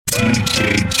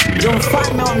Ndio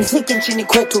mfalme wa mziki nchini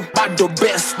kwetu, bado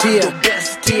best here.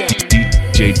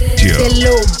 DJ Joe.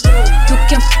 Hello, you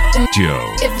can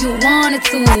Joe. if you wanted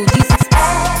to.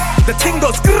 The thing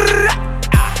goes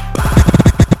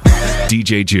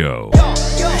DJ Joe.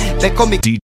 They call me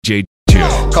DJ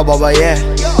Joe. Kababa, yeah.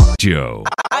 Joe.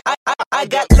 I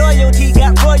got loyalty,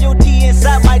 got royalty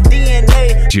inside my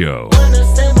DNA. Joe.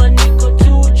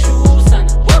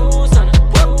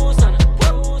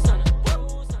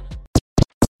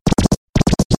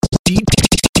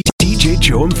 DJ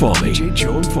Joe and Foley.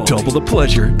 Double the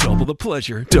pleasure, double the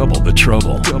pleasure, double the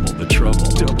trouble, double the trouble,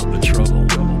 double the trouble,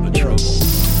 double the trouble.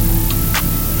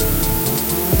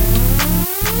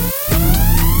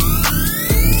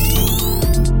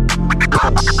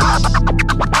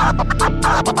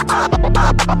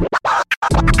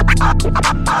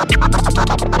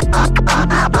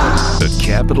 The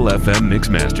Capital FM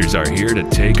Mixmasters are here to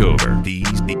take over.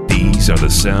 These are the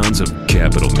sounds of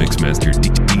Capital Mixmaster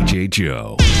DJ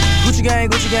Joe. Gucci gang,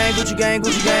 Gucci gang, Gucci gang,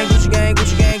 Gucci gang, Gucci gang,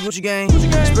 Gucci gang,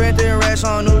 Gucci gang. Spread their racks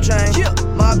on new chain.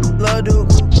 My blood do.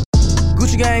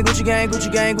 Gucci gang, Gucci gang,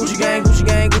 Gucci gang, Gucci gang, Gucci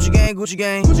gang, Gucci gang, Gucci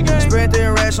gang. Spread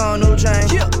their racks on new chain.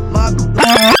 My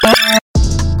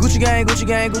Gucci gang, Gucci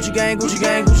gang, Gucci gang, Gucci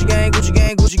gang, Gucci gang, Gucci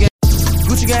gang, Gucci gang.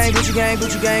 Gucci gang, Gucci gang,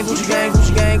 Gucci gang, Gucci gang,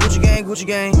 Gucci gang, Gucci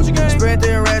gang, Gucci gang. Spread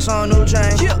their racks on new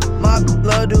chain. My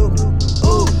blood do.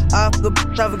 Ooh, I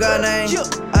forgot name.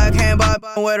 I can't buy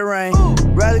where the rain.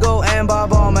 Rather go and buy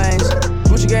ball mains.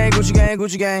 Gucci gang, Gucci gang,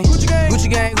 Gucci gang, Gucci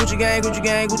gang, Gucci gang, Gucci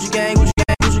gang, Gucci gang, Gucci gang,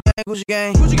 Gucci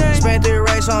gang, Gucci gang. Spent 3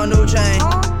 racks on new chain.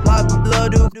 My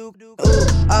blood do. Ooh,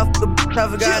 I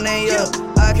forgot name. Yeah,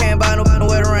 I can't buy no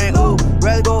where the rain. Ooh,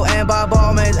 rather go and buy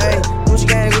ball mains. Ayy, Gucci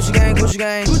gang, Gucci gang, Gucci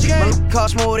gang. My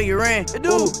cost more than your rent.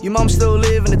 Ooh, your mom still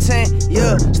live in the tent.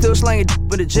 Yeah, still slanging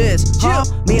with the jets. Huh?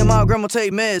 Me and my grandma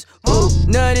take meds. Ooh,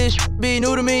 none of this be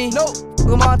new to me. Nope.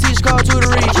 Look at my teacher called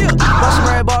tutoring. Bought some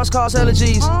red bars, cost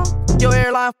allergies. Your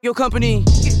airline, your company.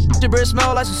 Your breath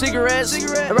smell like some cigarettes.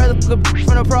 I'd rather fuck a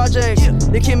from the project.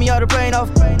 They kick me out the plane off.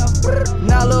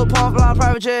 Now Lil Pump flying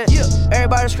private jet.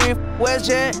 Everybody scream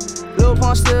WestJet. Lil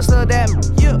Pump still that.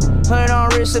 100 on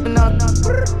wrist sipping on.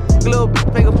 Little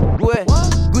finger wet.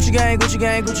 Gucci gang, Gucci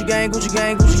gang, Gucci gang, Gucci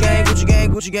gang, Gucci gang, Gucci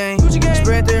gang, Gucci gang.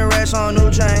 Spread their racks on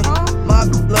new chain. My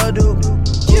blood do.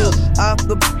 I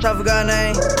forgot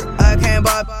name. I can't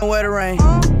buy where the rain.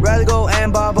 Rather go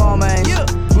and buy ball mains.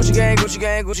 Gucci gang, Gucci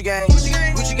gang, Gucci gang, Gucci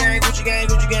gang, Gucci gang, Gucci gang,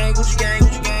 Gucci gang, Gucci gang,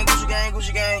 Gucci gang, Gucci gang,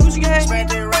 Gucci gang, Gucci gang. Spent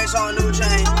 3 racks on new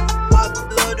chain. My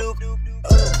blood do.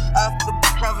 I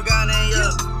forgot name.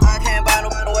 Yeah, I can't buy no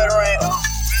where the rain.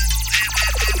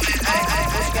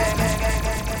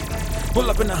 Pull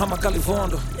up in the Hama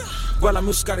Califondo. Wala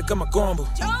muskari kama kombo.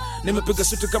 Nimepiga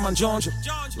suti kama njonjo.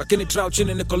 Lakini trao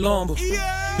chini ni Colombo.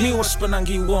 Mi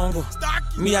waspanangi uongo.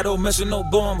 Me I don't mess with no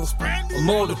bombo.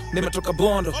 Omolo, nimetoka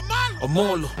Bondo.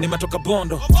 Omolo, nimetoka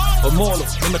Bondo. Omolo,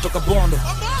 nimetoka Bondo.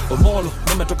 Omolo,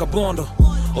 nimetoka Bondo.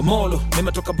 Omolo,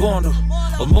 nimetoka Bondo.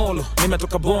 Omolo,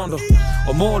 nimetoka Bondo.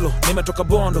 Omolo, nimetoka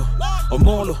Bondo.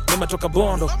 Omolo, nimetoka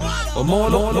Bondo.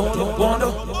 Omolo,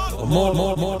 Bondo.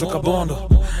 Omolo, nimetoka Bondo.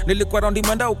 Nilikuwa rondi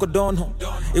manda uko dono.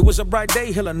 It was a bright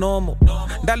day, hella normal.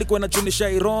 Ndalikuwa na chunisha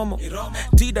iromo.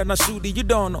 Tida na sudi, you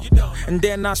don't know. And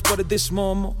then I spotted this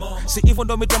momo. Si even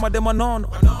though mitama dema nono.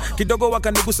 Kidogo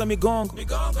wakanigusa migongo.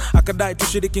 Akadai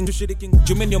tushiriking.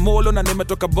 Jumini molo na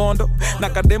nimetoka Bondo.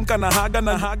 Nakademka na haga.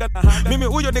 Mimi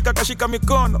huyo nikakashika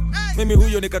mikono.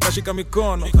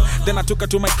 Then I took her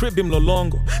to my crib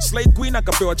Mlolongo. Slave queen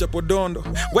akapewa chapodondo.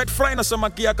 Wet fry na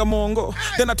samaki akamongo.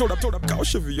 Then I told her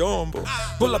kaoshe vyombo.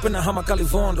 Pull up in the Hama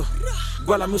Califondo.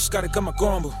 Gwala muskari kama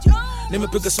kombo.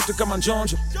 Nimepiga suti kama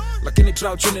njonjo. Lakini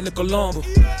trao chini ni Colombo.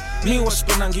 Mi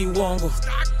waspanangi uongo.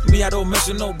 Me I don't mess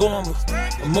with no bombo.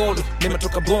 Omolo,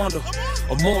 nimetoka Bondo.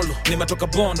 Omolo, nimetoka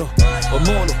Bondo.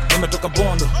 Omolo, nimetoka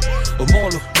Bondo.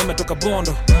 Omolo,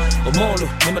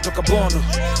 nimetoka Bondo.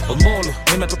 Omolo,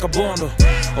 nimetoka Bondo.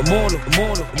 Omolo, nimetoka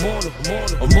Bondo. Omolo.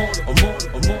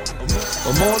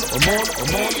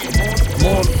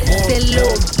 Hello,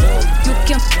 you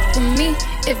can f with me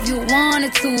if you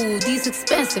wanted to. These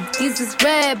expensive, these is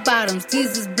red bottoms,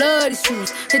 these is bloody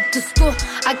shoes. Hit the school,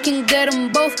 I can get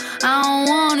them both. I don't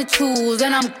wanna choose,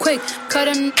 and I'm quick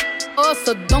cutting off,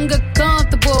 so don't get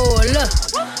comfortable. Look,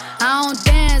 I don't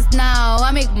dance now,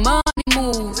 I make money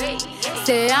move.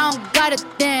 Say I don't gotta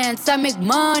dance, I make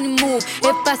money move.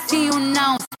 If I see you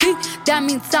now, speak, that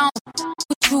means I don't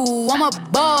with you. I'm a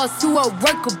boss, you a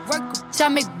worker. I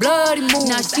make bloody moves.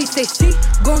 Now she say she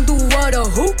gon' do what or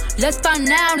who? Let's find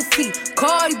out and see.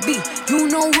 Cardi B, you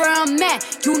know where I'm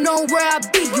at, you know where I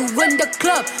be. You in the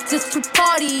club just to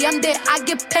party. I'm there, I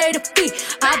get paid a fee.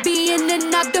 I be in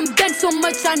and out them bands so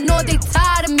much, I know they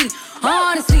tired of me.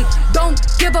 Honestly, don't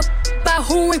give a about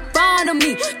who in front of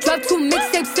me. Drop 2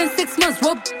 mixtapes in 6 months.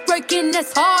 We're breaking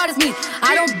as hard as me.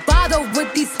 I don't bother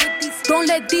with these. Don't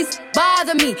let these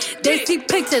bother me. They see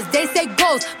pictures, they say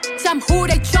goals. I'm who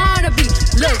they tryna be.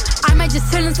 Look, I might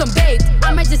just chill in some babe.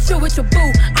 I might just chill with your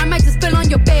boo. I might just spill on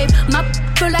your babe. My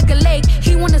feel like a lake.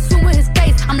 He wanna swim with his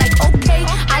face. I'm like, okay.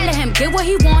 I let him get what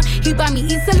he want. He buy me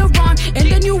East Saint Laurent and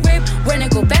the new whip. When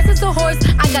it go fast as a horse,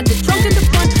 I got the trunk in the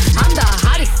front. I'm the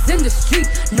hottest in the street.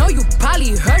 Know you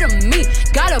probably heard of me.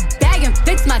 Got a bag and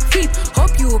fix my teeth.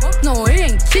 Hope you know it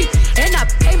ain't cheap. And I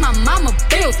pay my mama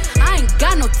bills. I ain't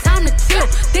got no time to chill.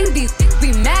 Think these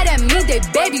be mad at me. They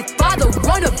baby father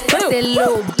wanna build. Say,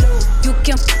 little, you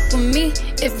can f with me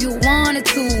if you wanted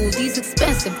to. These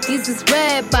expensive, these is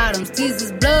red bottoms, these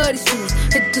is bloody shoes.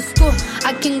 Hit the school,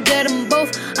 I can get them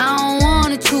both. I don't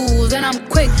wanna choose, and I'm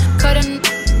quick cutting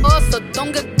off, so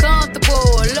don't get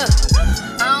comfortable. Look,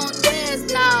 I don't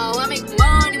dance now, I make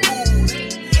money move.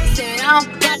 Say I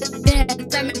don't gotta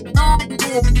dance, I make money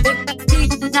move. If I see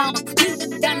you now,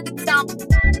 that means I'm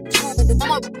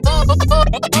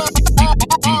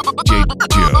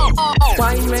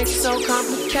Why you make it so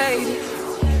complicated?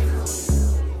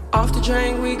 Off the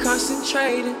drain, we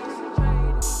concentrated.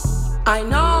 I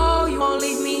know you won't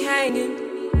leave me hanging.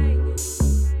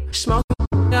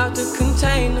 Smoking out the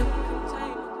container.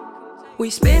 We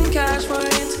spend cash for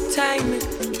entertainment.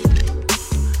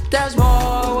 There's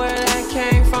more where that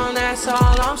came from, that's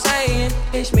all I'm saying.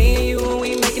 It's me and you and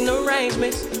we making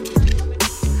arrangements.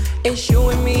 It's you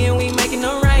and me and we making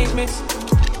arrangements.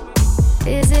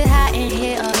 Is it hot in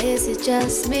here or is it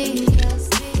just me?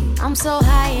 I'm so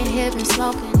high in here, been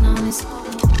smoking on this.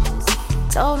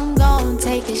 Told him go and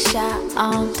take a shot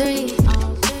on 3.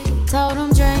 Told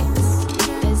him drinks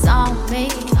is on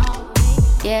me.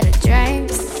 Yeah, the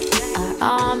drinks are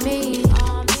on me.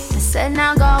 I said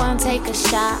now go and take a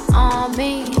shot on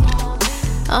me.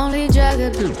 Only drug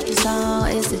abuse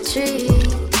on is the tree.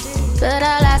 But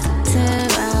I lasted 10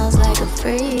 rounds like a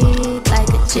freak, like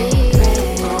a G.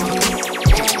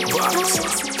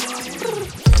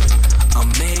 I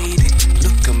made it,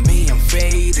 look at me, I'm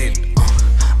faded.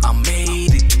 I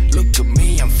made it, look at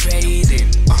me, I'm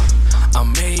faded. I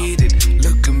made it,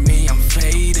 look at me, I'm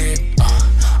faded.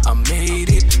 I made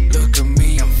it, look at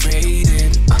me, I'm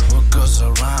faded. What goes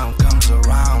around comes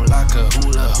around like a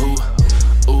hula hoop.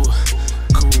 Ooh,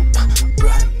 cool,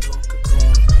 brand new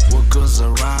cocoon. What goes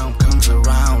around comes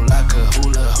around like a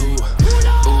hula hoop.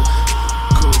 Ooh,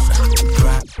 cool,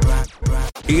 brand.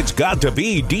 It's got to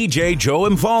be DJ Joe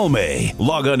Infalme.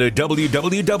 Log on to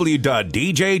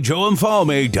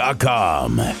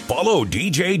www.djjoeinfalme.com. Follow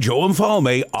DJ Joe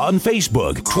Infalme on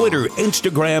Facebook, Twitter,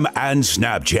 Instagram, and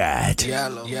Snapchat.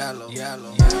 Yellow.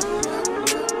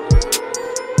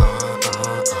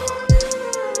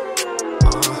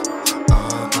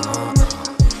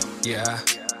 Yeah.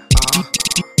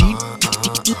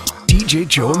 DJ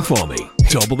Joe Infalme.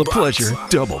 Double the pleasure,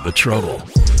 double the trouble.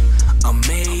 I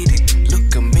made it,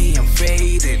 look at me, I'm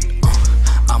faded.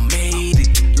 I made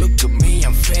it, look at me,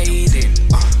 I'm faded.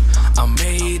 I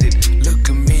made it, look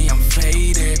at me, I'm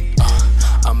faded.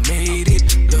 I made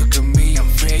it, look at me, I'm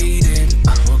faded.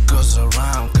 What goes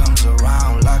around comes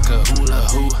around like a hula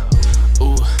hoop.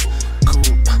 Ooh, cool,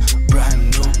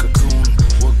 brand new cocoon.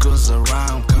 What goes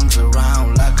around comes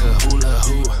around like a hula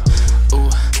hoop. Ooh,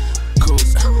 cool,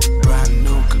 brand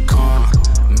new cocoon.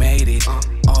 Made it.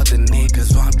 All the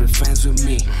niggas want to be friends with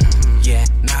me. Yeah,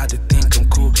 now they think I'm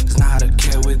cool, cause now they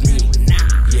care with me.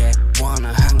 Yeah,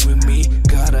 wanna hang with me,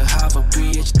 gotta have a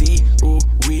PhD. Ooh,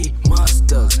 we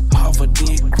masters, have a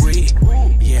degree.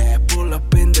 Yeah, pull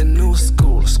up in the new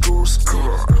school.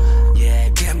 Yeah,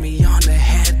 get me on the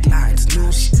headlines,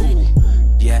 new school.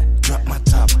 Yeah, drop my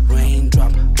top,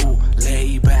 raindrop, ooh,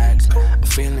 lay back. I'm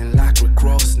feeling like Rick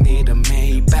Ross, need a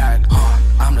Maybach.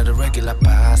 I'm not a regular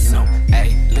pass, no.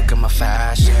 Hey, look at my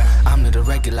fashion. I'm not a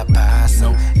regular pass,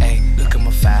 no. Hey, look at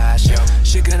my fashion.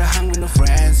 She gotta hang with no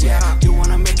friends, yeah. You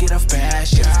wanna make it off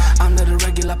passion. I'm not a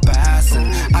regular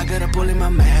person. I gotta pull in my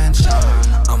mansion.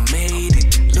 I made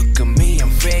it, look at me, I'm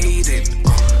faded.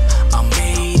 I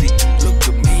made it, look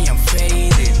at me, I'm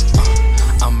faded.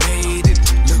 I made it,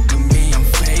 look at me, I'm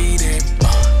faded.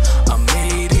 I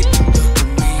made it, look at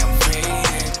me, I'm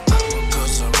faded. What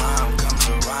goes around comes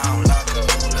around like a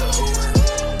hula hoop.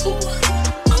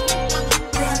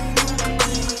 Brand new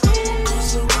cocoon. What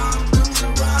goes around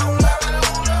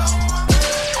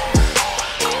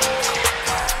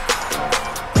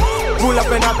Pull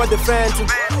up and hop at the Phantom.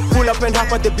 Pull up and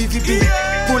hop at the BVB.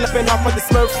 Pull up and hop at the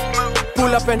Smurf.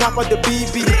 Pull up and hop at the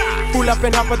BB. Pull up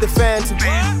and hop at the Phantom.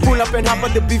 Pull up and hop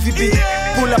at the BVB.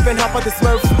 Pull up and hop at the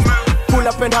Smurf. Pull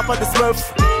up and hop at the Smurf.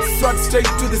 Swat straight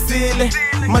to the ceiling.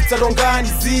 Matarongani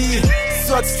Z.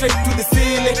 Swat straight to the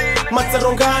ceiling.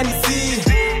 Matarongani Z.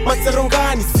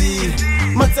 Matarongani Z.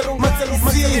 Matarongani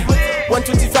Z.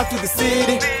 125 to the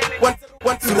city.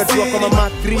 Tunajua kama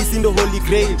Mark 3 si ndo Holy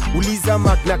Grail. Uliza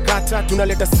Magna Carta,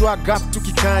 tunaleta swag up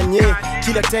tukikanye.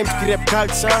 Kila time tukirap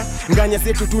culture, nganya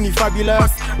zetu tu ni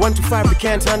fabulous. 1 to 5 they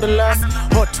can't handle us.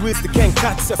 Hot twist they can't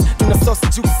catch us. Tuna sauce,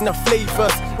 juice na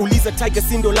flavors. Uliza Tiger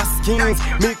si ndo Last Kings.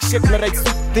 Milkshake na right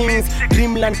sweet things.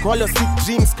 Dreamland call us sweet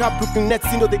dreams. Cup Brooklyn Nets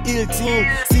si ndo the ill team.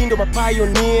 Si ndo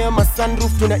mapioneer,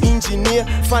 masunroof tuna engineer.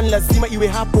 Fan lazima iwe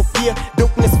hapo pia.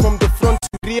 Dopeness from the front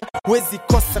to rear. Wezi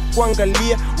kosa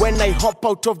kuangalia when I hop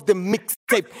out of the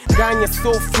mixtape. Nganya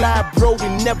so fly bro,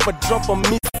 we never drop a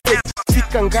mistake.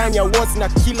 Fika Nganya was na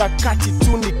kila kati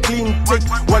tu ni clean take.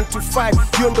 1 to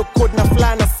 5, hiyo ndo code na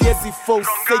fly na siezi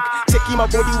forsake. Cheki my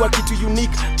body wa kitu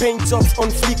unique, paint jobs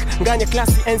on fleek. Nganya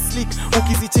classy and sleek,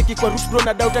 ukizicheki kwa roof bro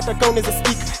na doubt hata kama unaweza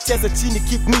speak. Cheza chini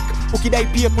keep nick, ukidai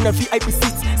pia kuna VIP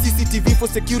seats. CCTV for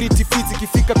security feeds,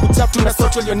 ikifika kuchap tuna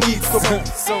sort all your needs.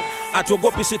 So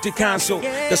atuogopi city council,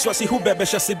 that's why si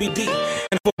hubebesha CBD.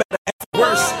 And for better and for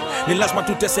worse, ni lazima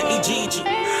tutese EGG.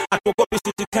 Atuogopi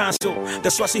city council,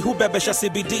 that's why si hubebesha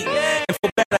CBD. And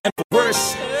for better and for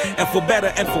worse, and for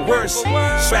better and for worse,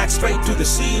 swag straight to the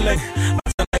ceiling.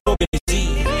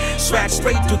 Swag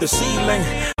straight to the ceiling.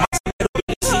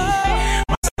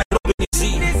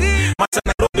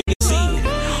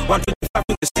 125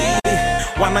 to the city,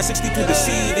 1960 to the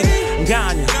city.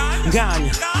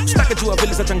 Nganya, staka jua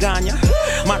vile za changanya.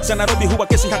 Macha Nairobi huwa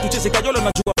kesi hatuchezi kajolo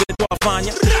na jua vile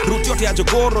tuwafanya. Route yote ya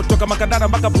Jogoro toka Makadara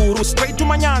mpaka Buru straight to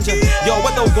Manyanja. Yo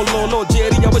whether uko lolo,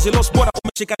 Jerry ya wezi lost border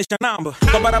umeshikanisha namba.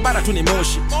 Kwa barabara tu ni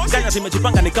moshi. Nganya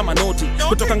zimejipanga ni kama noti.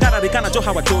 Kutoka Ngara Rikana jo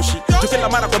hawatoshi. Tukila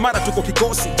mara kwa mara tuko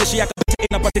kikosi. Jeshi ya kabati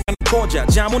inapatikana koja.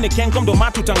 Jamu ni Kenkom ndo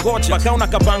matu tangoja. Wakauna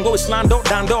Kabango, Islando,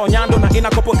 Dando, Nyando na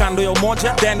inakopo kando ya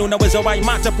umoja. Then unaweza wai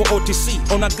mata po OTC.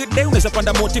 On a good day unaweza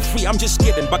panda moti free. I'm just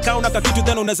kidding. Bakauna kakitu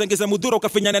then unaweza ngeza mudhuro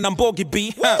kafinyane na mbogi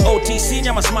B. OTC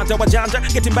nyama smata wajanja.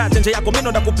 Getting bad nje yako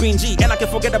mino na kupinji. And I can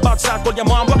forget about circle ya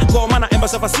mwamba. Kwa mana emba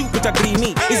safa si upita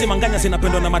greeny. Hizi manganya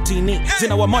zinapendwa na matini.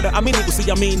 Zina wa mother amini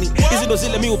usiyamini. Hizi ndo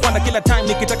zile mi upanda kila time.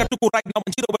 Nikitaka tuku ride na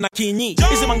Wanjiro wana kinyi.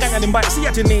 Hizi manganya ni mbaya si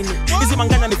ati nini. Hizi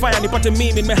manganya ni fire nipate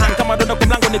mimi. Nimehang kama donda kwa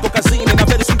mlango niko kazini. Na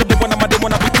very soon tupo na mademo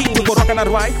na bikini. Tuko roka na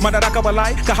ruai, madaraka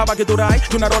walai. Kahaba kidurai,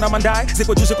 tunarona mandai.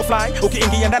 Ziko juu ziko fly.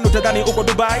 Ukiingia ndani utadhani uko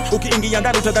Dubai. Ukiingia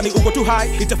ndani utadhani uko too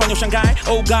high. Itafanya ushangae,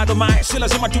 oh God oh my. Si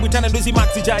lazima tuitane ndo hizi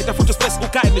maxi jai. Tafuta space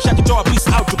ukae, nishakitoa peace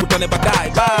out. Tukutane baadaye,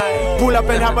 bye. Pull up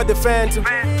and hop at the Phantom.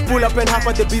 Pull up and hop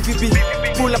at the BVB.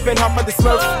 Pull up and hop at the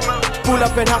Smurf. Pull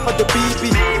up and hop at the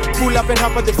BB. Pull up and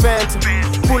hop at the Phantom.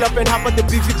 Pull up and hop at the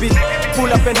BVB.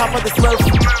 Pull up and hop at the Smurf.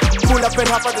 Pull up and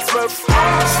hop at the Smurf.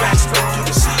 Swag straight to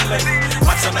the ceiling.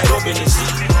 Mata Nairobi ni Z.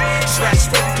 Swag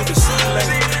straight to the ceiling.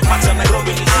 Mata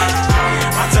Nairobi ni Z.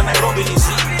 Mata Nairobi ni Z.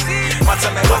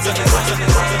 Mata Nairobi ni Z.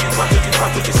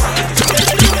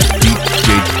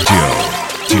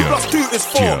 2 plus 2 is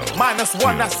 4. Minus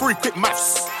 1, that's 3. Quick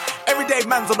maths. Everyday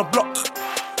man's on the block.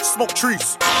 Smoke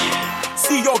trees.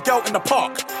 See your girl in the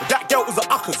park. That girl was a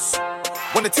uckers.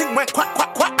 When the ting went quack,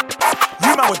 quack, quack,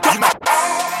 you man were dumb.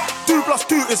 2 plus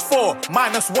 2 is 4.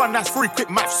 Minus 1, that's 3. Quick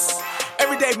maths.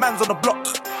 Everyday man's on the block.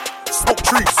 Smoke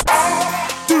trees.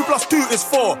 2 plus 2 is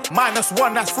 4. Minus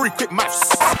 1, that's 3. Quick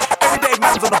maths. Everyday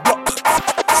man's on the block.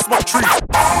 Smoke trees.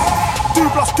 2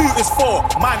 plus 2 is 4.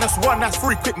 Minus 1, that's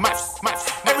 3. Quick maths.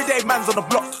 Everyday man's on the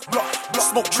block.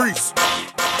 Smoke trees.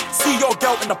 See your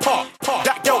girl in the park.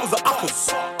 That girl was a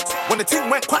uckers. When the ting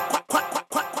went quack, quack, quack, quack,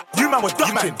 quack, quack, you man were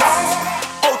ducking.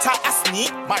 Hold tight, ask me.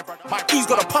 He's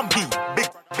got a pumpy. Big.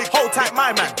 Hold tight,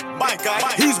 my man. My guy.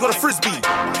 He's got a frisbee.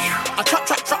 I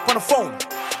trap on the phone.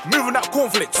 Moving out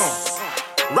cornflakes.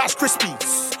 Rice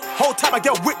Krispies. Hold tight, my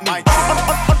girl Whitney.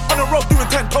 On the road doing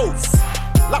 10 toes.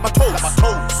 Like my toes.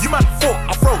 You man thought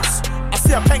I froze. I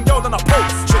see a pen girl and I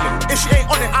pose. If she ain't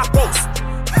on it, I ghost.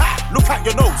 Look at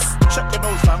your nose. Check your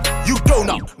nose, fam. You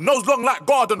donut. Nose long like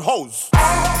garden hose.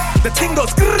 The ting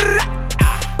goes.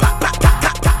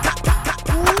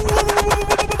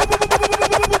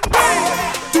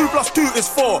 2 plus 2 is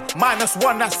 4. Minus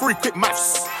 1, that's 3. Quick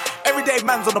maths. Everyday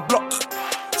man's on the block.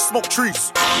 Smoke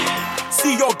trees.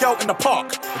 See your girl in the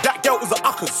park. That girl was a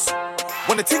uckers.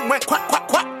 When the ting went quack, quack,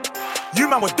 quack, you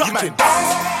man were ducking.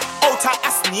 Hold tight,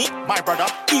 ask me. My brother.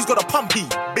 He's got a pumpy.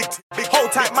 Big.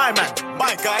 Hold tight, my man.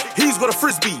 My guy. He's got a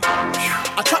frisbee.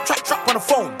 I trap on the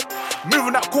phone.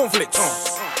 Moving out cornflakes.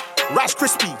 cornflakes, Rice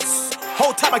Krispies.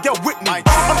 Whole time I get with me.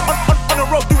 On the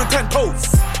road doing 10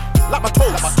 toes. Like my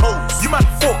toes. You man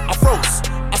thought I froze.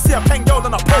 I see a pen girl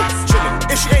and I pose.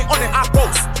 Chillin'. If she ain't on it, I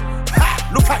boast.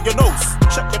 Ha! Look at your nose.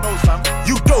 Check your nose, fam.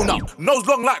 You donut. Nose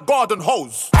long like garden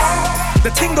hose.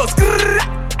 The ting goes grrrr.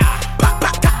 Pat,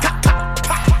 pat, cat, cat, cat,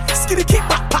 cat. Skitty kick,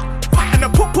 pat, pat, pat. And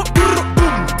then put, grrrr,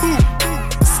 boom, boom, boom.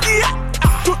 Skia.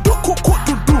 Do, cook,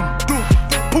 doom, doom, doom,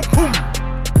 boom, boom.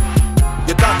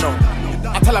 You don't know.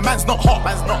 I tell a man's not hot.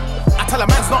 I tell a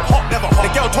man's not hot, never hot.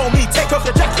 The girl told me, take off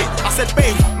your jacket. I said,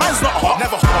 babe, man's not hot,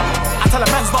 never hot. I tell a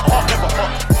man's not hot, never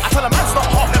hot. I tell a man's not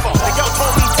hot, never hot. The girl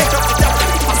told me, take off your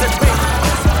jacket. I said, babe.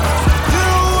 You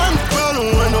don't want no problem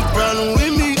when no problem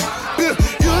with me.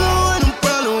 You don't want no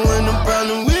problem when no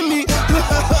problem with me.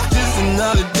 Just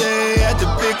another day at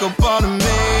the pick up on the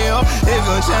mail. They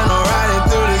gon' channel riding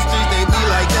through the streets, they be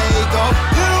like, there you go.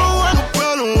 You don't want no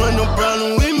problem when no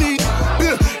problem with me.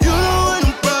 You don't want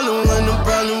no problem when no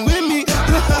problem with me.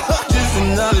 Just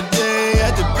another day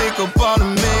at the pick up on the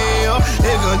mail.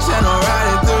 They gon' channel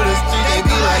riding through the streets, they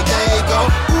be like, there you go.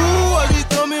 Ooh, I just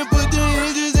come and put the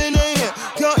hinges in their hand.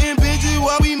 Counting bitches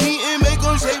while we meetin', make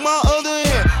them shake my other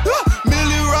hand.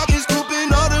 Millie rockin', scooping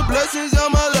all the blessings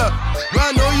on my lap.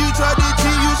 I know you tried to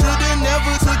cheat, you should've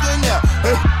never took a nap.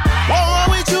 What wrong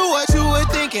with you, what you were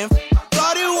thinking?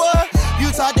 Thought it was,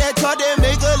 you taught that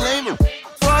make a lame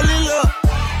fall in love.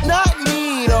 Not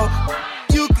me though,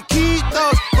 you could keep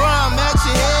those. Bro, I'm at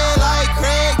your head like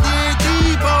Craig did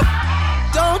Debo.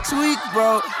 Don't tweak,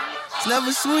 bro, it's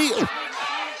never sweet.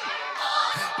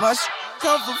 My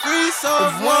come for free, so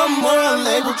if one more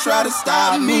label try to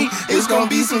stop me, it's gonna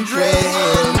be some dread.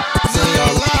 Say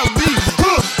your loud beat.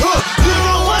 You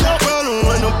don't want no problem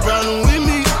when no problem with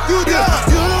me. You don't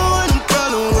want no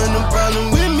problem when no problem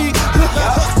with me.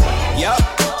 Yup.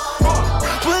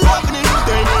 Pull up in the new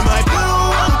thing, they might do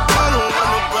one problem when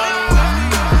no problem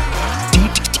with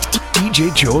me. DJ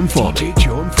Joe and Falme.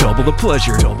 Double the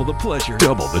pleasure. Double the pleasure.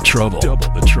 Double the trouble. Double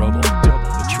the trouble. Double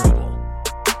the trouble.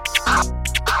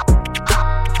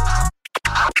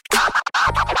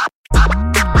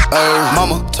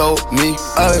 Mama told me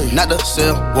not to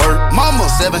sell word. Mama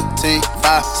 17,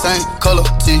 5, same color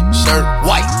t-shirt,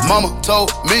 white. Mama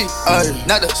told me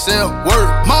not to sell word.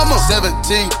 Mama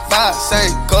 17, 5,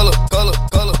 same color.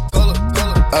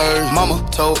 Mama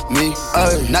told me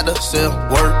not to sell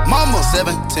word. Mama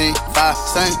 17, 5,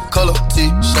 same color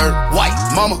t-shirt, white.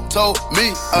 Mama told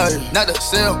me not to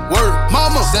sell word.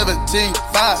 Mama 17,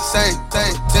 5, same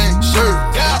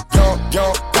t-shirt.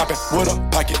 Young, poppin' with a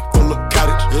pocket full of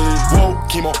cottage. Whoa,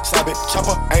 chemo, sabe,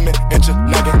 chopper, aiming at your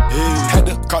noggin. Had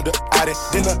to call the Audi,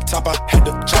 then the top, I had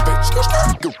to chop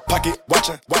it. Pocket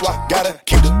watchin', watch, I gotta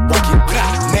keep the rocket.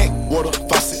 Neck, water,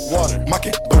 faucet, water,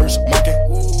 mocking, birds, mocking.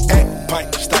 Egg,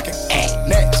 pint, stocking,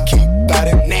 next, keep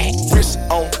biting. Wrist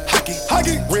on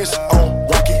hockey, wrist on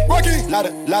rocky.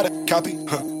 Lot of copy,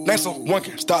 name someone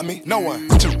can stop me, no one.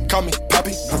 Call me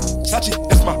Poppy, Sachi,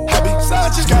 that's my hobby.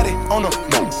 Just got it on the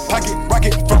pocket,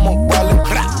 rocket from a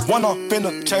wallet. One off in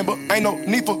the chamber, ain't no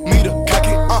need for me to cock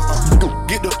it.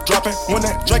 Get the dropping, when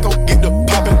that Draco get the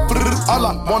popping. All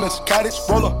I want is cottage,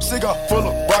 roll a cigar full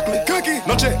of broccoli. Cookie,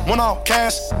 no check, one off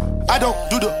cash. I don't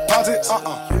do deposits.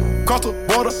 Cross the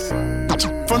border,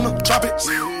 from the tropics.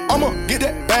 I'ma get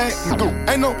that bag,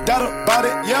 ain't no doubt about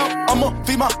it. Yeah, I'ma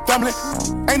feed my family,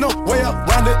 ain't no way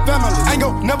around it. Family, ain't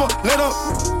gon' never let up.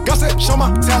 God said, show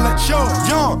my talent. Show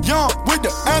young with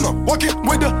the Anna, walking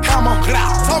with the hammer,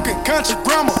 talking country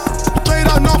grammar. Straight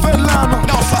out North Atlanta,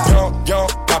 Northside. Young,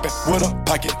 poppin' with a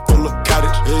pocket full of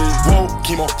cottage. Whoa,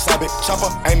 chemo, sabe, chopper,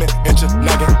 aiming at your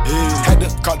noggin. Had to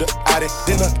call the Audi,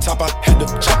 then the top, I had to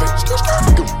chop it.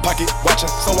 Pocket watchin',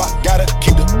 so I gotta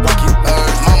keep the rocky.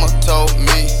 Mama told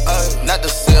me not to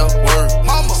sell word.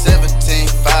 Mama 17,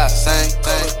 5, same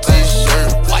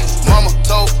t-shirt, white. Mama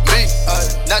told me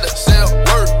not to sell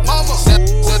word. Mama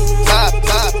 17, 5.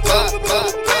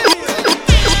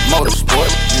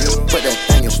 Motorsport, put that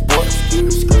thing in sports.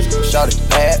 Shout it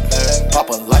bad, pop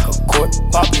it like a court.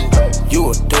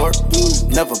 You a dork,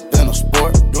 never been a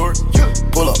sport.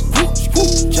 Pull up,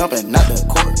 jumping out the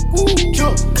court.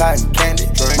 Cotton candy,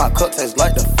 my cup tastes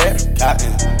like the fair.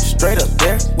 Straight up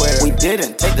there, we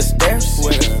didn't take the stairs.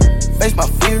 Face my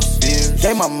fears,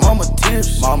 gave my mama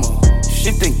tears.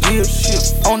 Shifting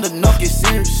gears, on the knuck, get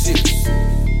serious.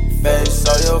 Face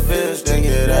all your fears, then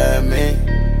get at me.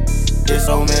 Get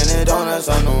so many donuts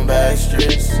on them back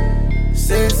streets.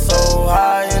 Sit so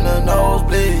high in the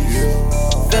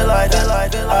nosebleeds. Feel like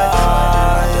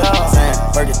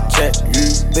Burger check,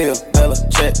 Bill, Bella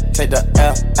check. Take the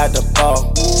L at the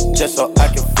ball, just so I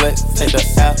can flex. Take the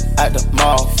L at the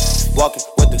mall, walking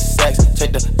with the sex,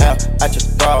 take the L out your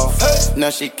bra. Now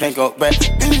she can't go back.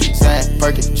 Sign,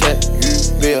 Perkin, check.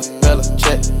 Bill, Bella,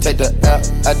 check. Take the L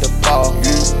out the ball.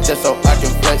 Just so I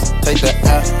can flex, take the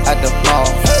L out the mall.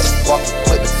 Walk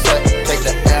with the set, take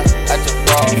the L out your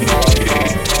bra.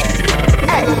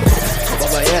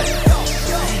 Kababa, yeah.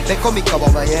 They call me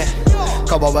Kababa, yeah.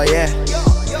 Kababa, yeah.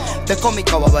 They call me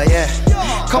Kababa, yeah.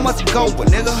 Come on, go,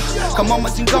 nigga. Come on, go,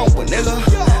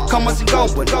 nigga. Come on, go,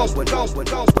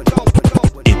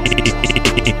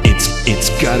 It's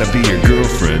gotta be your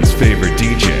girlfriend's favorite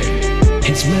DJ,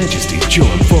 His Majesty's Joe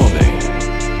Infalme.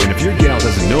 And if your gal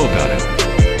doesn't know about it,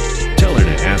 tell her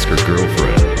to ask her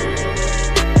girlfriend.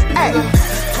 Hey,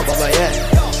 Kababa, yeah.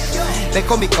 They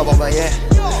call me Kababa, yeah.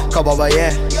 Kababa,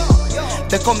 yeah.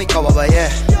 They call me Kababa, yeah.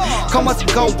 Come on, go,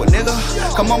 nigga.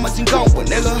 Come on, go,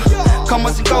 nigga. Come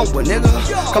on, go, nigga.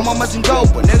 Come on, go,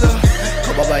 nigga.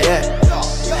 Kababa, yeah.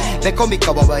 They call me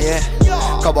Kababa, yeah.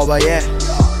 Kababa, yeah.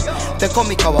 They call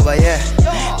me Kababa, yeah.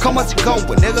 Come on, go,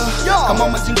 nigga. Come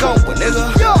on, go,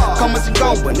 nigga. Come on,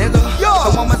 go, nigga.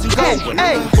 Come on, go,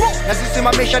 nigga. Now this is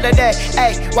my mission today.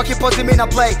 Hey, wakipozi mina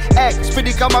play. Hey,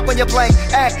 speedy kama kwenye plane.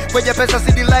 Hey, kwenye pesa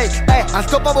si delay. Hey,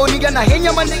 unstoppable nigga na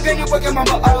henya manigga ni weke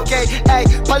mambo okay. Hey,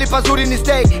 pali pazuri ni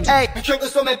stay. Hey, michongo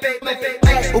so me pay.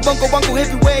 Hey, ubongo wangu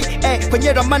heavyweight. Hey,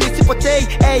 kwenye ramani sipotei.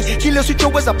 Hey, kile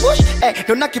usichoweza push. Hey,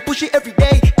 ndo nakipushi every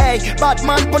day. Hey, bad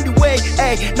man on the way.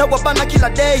 Hey, na wabana kila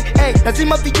day. Hey,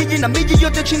 lazima vijiji na miji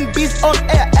yote chini beats on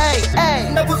air. Hey,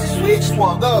 na busi switch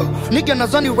swagger. Nigga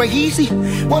nazani rahisi.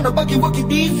 Wanabaki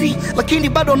wakidizi. Lakini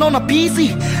bado naona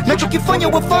busy. Nachokifanya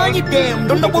wafanye damn.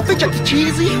 Ndo nawaficha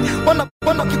kichizi. Wanna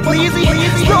kipleasy.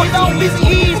 Slow down busy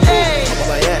easy. Hey,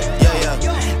 Kababa, yeah.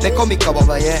 They call me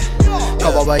Kababa, yeah.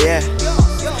 Kababa, yeah.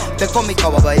 They call me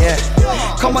Kababa, yeah.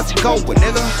 Come on, go,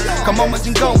 nigga. Come on, go,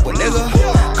 nigga.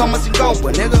 Come on, go,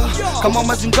 nigga. Come on,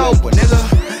 go, nigga.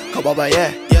 Kababa,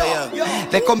 yeah.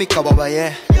 They call me Kababa,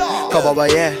 yeah. Kababa,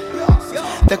 yeah.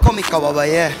 They call me Kababa,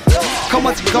 yeah. Come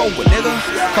on, go, nigga.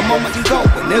 Come on, go, nigga.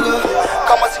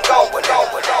 Come on, go, nigga.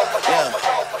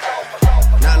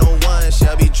 901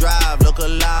 Shelby Drive, look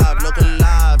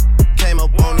alive. Came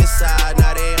up on this side,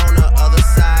 now they on the other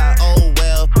side. Oh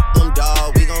well, them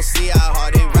dog, we gon' see how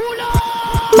hard they ride.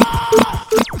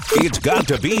 It's got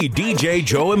to be DJ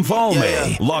Joe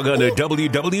Infalme. Log on to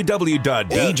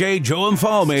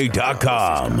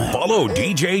www.djjoeinfalme.com. Follow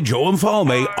DJ Joe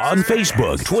Infalme on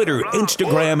Facebook, Twitter,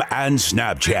 Instagram, and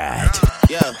Snapchat.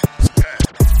 Yeah.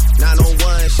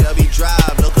 901 Shelby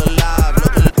Drive, look alive.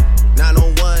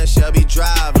 901 Shelby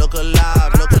Drive, look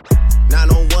alive.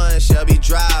 901 Shelby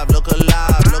Drive, look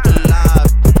alive.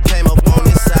 Came up on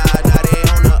this side, now they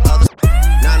on the other.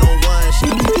 901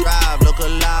 Shelby Drive, look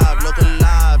alive.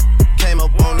 Came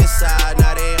up on this side,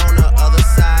 now they on the other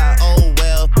side. Oh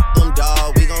well, them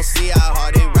dog, we gon' see how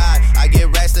hard they ride. I get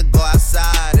racks to go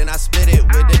outside, and I split it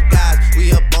with the guys.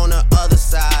 We up on the other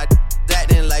side,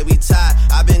 acting like we tied.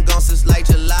 I've been gone since like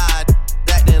July,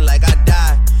 acting like I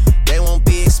died. They won't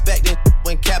be expecting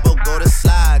when Capo go to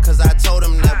slide, cause I told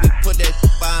them that we put that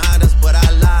behind us, but I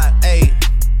lied. Hey,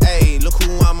 look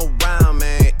who I'm around,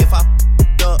 man. If I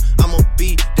up, I'ma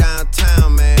be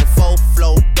downtown, man. Full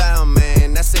flow bound,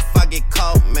 man. That's if I get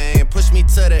caught, man. Push me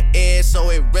to the edge, so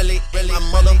it really my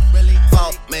mother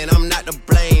fault, man. I'm not to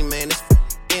blame, man. This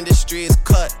industry is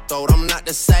cutthroat. I'm not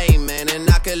the same, man. And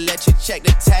I could let you check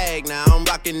the tag now. I'm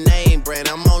rocking name brand.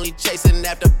 I'm only chasing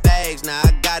after bags now.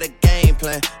 I got a game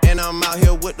plan, and I'm out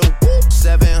here with the whoop.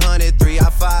 700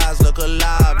 3i5s, look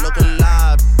alive.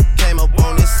 Came up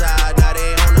on this side, now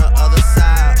they on the other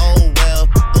side. Oh well,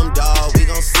 them dog, we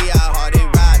gon' see how hard they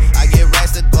ride. I get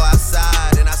racks to go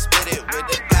outside, and I spit it with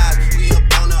the guys. We up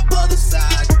on the other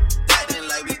side, acting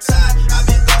like we tied. I've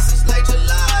been gone since late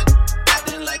July,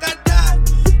 acting like I died.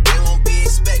 They won't be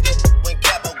expecting when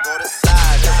Capo go to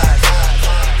slide.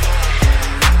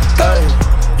 Hey,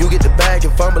 you get the bag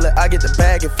and fumble it. I get the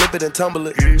bag and flip it and tumble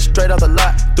it. Straight off the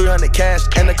lot, 300 cash,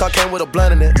 and the car came with a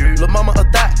blunt in it. Lil' mama a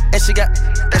thot, and she gon'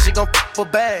 for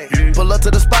bag. Pull up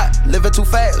to the spot, living too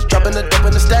fast, dropping the dope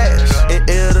in the stash. In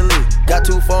Italy, got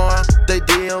too far, they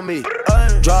DM me.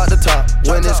 Draw the top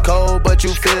when it's cold, but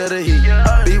you feel the heat.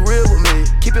 Be real with me,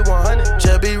 keep it 100,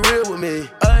 just be real with me.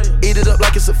 Eat it up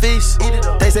like it's a feast.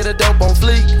 They say the dope on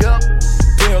fleek.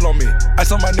 Pill on me,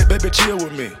 ice on my neck, baby, chill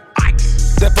with me.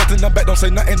 That fucked in the back, don't say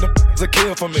nothing, the a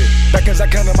kill for me. Back as I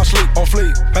can in my sleep, on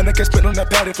fleek. Panic and spit on that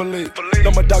patty for leave.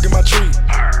 Know my dog in my tree.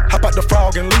 Hop out the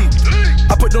frog and leave.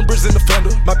 I put them bricks in the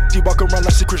fender. My bitch walk around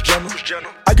like she Kris Jenner.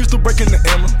 I used to break in the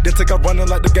Emma, then take out running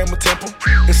like the game of Temple.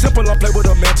 It's simple, I play with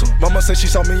a mantle. Mama said she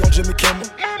saw me on Jimmy Kimmel.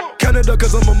 Canada,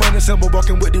 cause I'm a money symbol.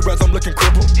 Walking with these rats, I'm looking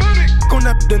crippled. Gon'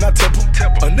 that, then I temple.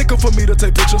 A nickel for me to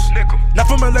take pictures. Not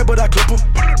from LA, but I clip 'em.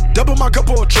 Double my cup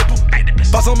or triple.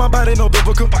 Box on my body, no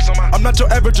biblical. I'm not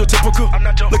your average or typical.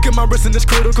 Look at my wrist and it's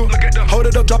critical. Hold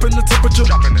it up, dropping the temperature.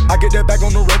 I get that bag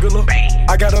on the regular.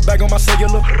 I got a bag on my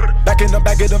cellular. Back in the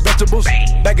bag of them vegetables.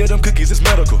 Bag of them cookies, it's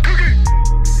medical.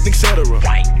 Etc.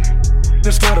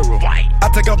 It's federal. I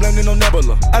take off landing on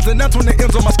Nebula. As announced when the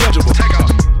M's on my schedule.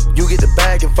 You get the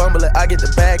bag and fumble it, I get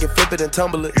the bag and flip it and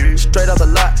tumble it. Straight off the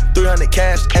lot, 300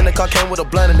 cash, and the car came with a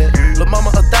blunt in it. Lil' mama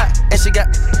a thot, and she gon'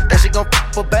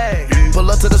 f a bag.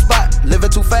 Pull up to the spot, living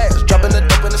too fast, dropping the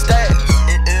dope in the stash.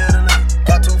 In Italy,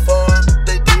 got too far,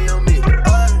 they DM me.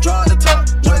 Draw the top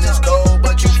when it's cold,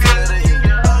 but you feel the heat.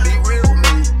 Be real with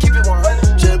me, keep it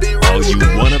 100, just be real. All you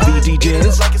wanna be DJs,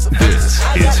 this is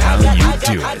how you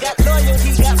do I it. got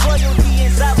loyalty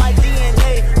inside my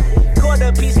DNA.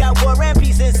 Quarter piece, got war and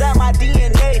peace inside my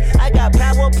DNA. I got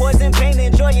power, poison, pain,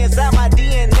 and joy inside my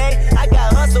DNA. I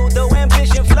got hustle, though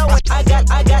ambition flowing. I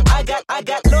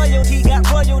got loyalty, got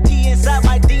royalty inside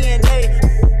my DNA.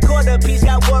 Quarter piece,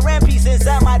 got war and peace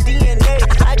inside my DNA.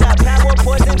 I got power,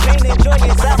 poison, pain, and joy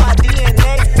inside my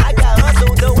DNA. I got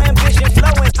hustle, though ambition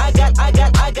flowing. I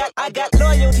got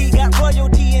loyalty, got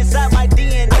royalty inside my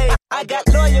DNA. I got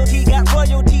loyalty, got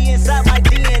royalty inside my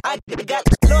DNA. I got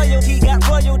loyalty, got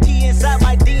royalty inside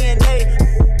my DNA.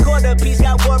 Quarter piece,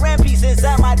 got war and peace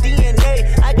inside my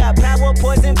DNA. I got power,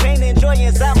 poison, pain, and joy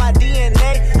inside my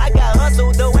DNA. I got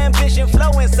hustle, though ambition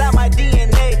flow inside my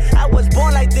DNA. I was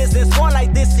born like this and sworn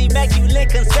like this, immaculate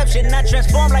conception. I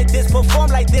transform like this,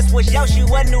 perform like this. Was Yaoshu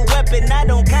a new weapon? I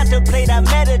don't contemplate, I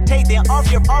meditate. Then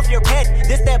off your head.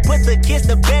 This that put the kids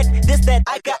to bed. This that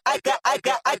I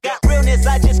got realness.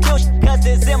 I just kill cause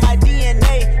it's in my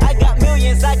DNA. I got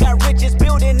millions, I got riches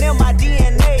building in my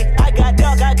DNA. I got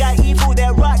dark, I got evil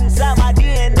that rot inside my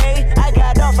DNA. I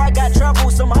got off, I got trouble,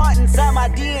 some heart inside my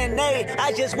DNA.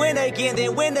 I just win again,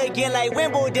 then win again like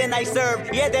Wimbledon I serve.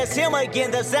 Yeah, that's him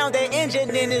again, the sound that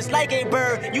engine in is like a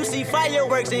bird. You see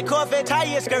fireworks and Corvette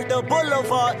tires skirt the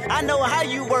boulevard. I know how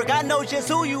you work, I know just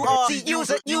who you are. See, use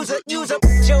it.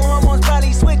 Your hormones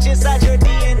probably switch inside your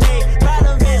DNA.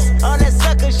 Problem is, all that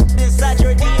sucker shit inside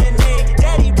your DNA.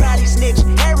 Daddy probably snitch,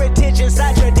 heritage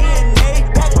inside your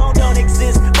DNA. Backbone don't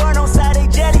exist, burn on side a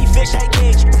jellyfish I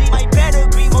gauge. See my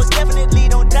pedigree, most definitely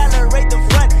don't tolerate the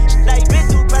front. Shit I been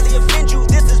through probably offend you,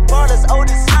 this is Paula's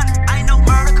oldest son. I know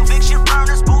murder, conviction,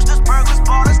 burners, boosters, burglars,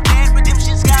 ballers, dead,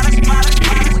 redemption's got us, spotters.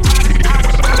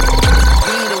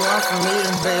 You ain't the one for me,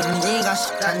 baby, you ain't got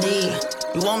shit I need.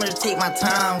 You want me to take my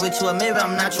time with you, or maybe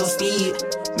I'm not your speed.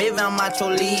 Maybe I'm not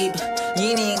your lead,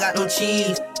 you ain't got no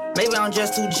cheese. Maybe I'm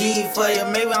just too G for you,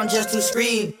 maybe I'm just too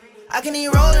scream. I can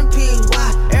even roll in peace,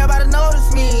 why? Everybody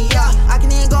notice me, yeah. I can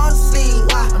even go to sleep,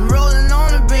 why? I'm rolling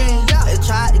on the beam, yeah. They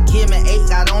tried to give me 8,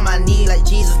 got on my knee like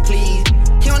Jesus, please.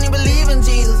 He don't even believe in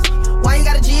Jesus, why you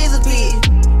got a Jesus, please?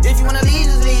 If you wanna leave,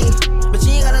 just leave, but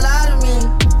you ain't gotta lie to me.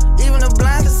 Even the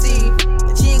blind can see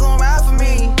that you ain't gon' ride for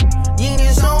me. You ain't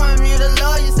even showing me the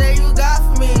love you say you got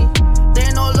for me. There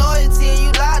ain't no loyalty,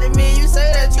 you lied to me. You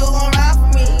say that you gon' ride for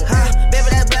me, huh?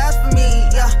 Baby, that's blasphemy,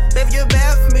 yeah. Baby, you're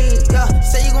bad for me, yeah.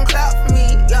 Say you gon' clap for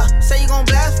me, yeah. Say you gon'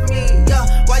 blast for me,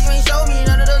 yeah. Why you ain't show me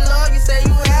none of the love you say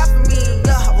you have for me,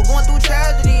 yeah. We're going through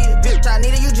tragedy, bitch, I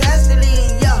needed you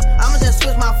drastically, yeah. I'ma just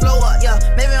switch my flow up, yeah.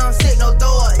 Maybe I'm sick, no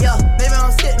throw up, yeah. Maybe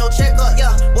I'm sick, no check up,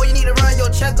 yeah. Boy, you need to run your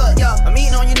checkup, yeah. I'm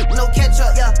eating on you, no catch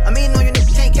up, yeah. I'm eating on you,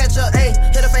 can't catch up, ayy.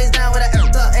 Hit her face down with an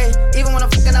F up, ayy. Even when I'm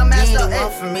fucking, I'm messed up, ayy. You ain't the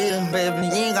one for me, baby,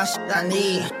 you ain't got shit I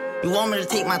need. You want me to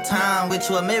take my time with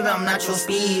you, or maybe I'm not your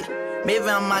speed. Maybe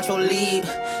I'm not your lead,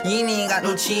 you ain't got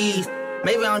no cheese.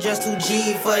 Maybe I'm just too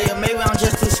G for you, maybe I'm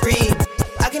just too scream.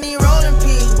 I can even roll in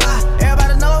peace, why?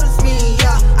 Everybody notice me,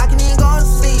 yeah. I can even go to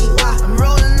sleep, why? I'm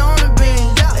rolling on the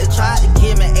beam, yeah. They tried to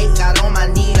give me 8, got on my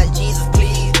knee like Jesus,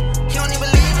 please. He don't even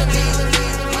believe in Jesus.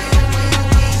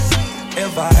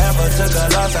 If I ever took a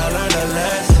loss, I learned a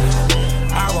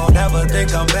lesson. I won't ever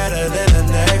think I'm better than the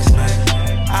next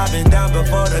man. I've been down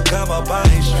before to come up, I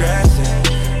ain't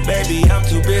stressing. Baby, I'm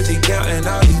too busy counting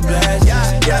all these blessings.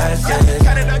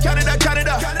 Count it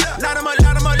up. Light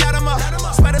 'em up.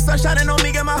 Swear the sun shining on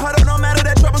me, get my heart up, no matter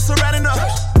that trouble surrounding us.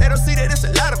 They don't see that it's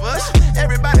a lot of us.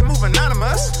 Everybody move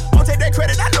anonymous. Won't take that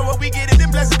credit, I know what we get, and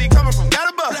them blessings be coming from God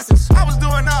above. I was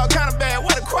doing all kind of bad,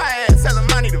 what a quiet ass, tell him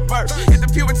I need a verse. Hit the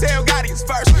pew and tell God he's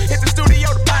first. Hit the studio,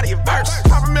 the body a verse.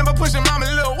 I remember pushing mama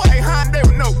a little white Honda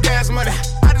with no gas money.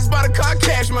 I just bought a car,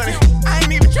 cash money. I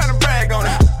ain't even trying to brag on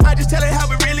it. I just tell it how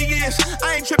it really is.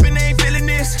 I ain't tripping, ain't feeling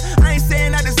this. I ain't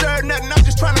saying I deserve nothing.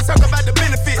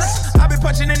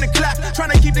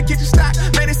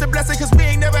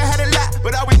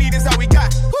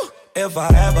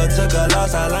 a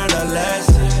loss, I learned a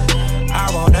lesson.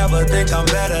 I won't ever think I'm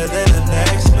better than the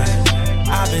next man.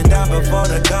 I've been down before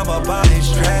to come up, I ain't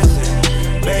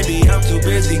stressing. Baby, I'm too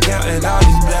busy counting all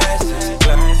these blessings.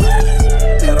 Count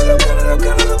it up, count it up,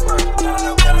 count it up, count it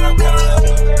up, count it up, count it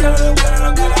up, count it up, count it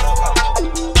up, count it up,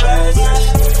 blessings.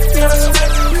 Count it up,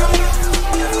 count it up, count it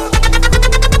up.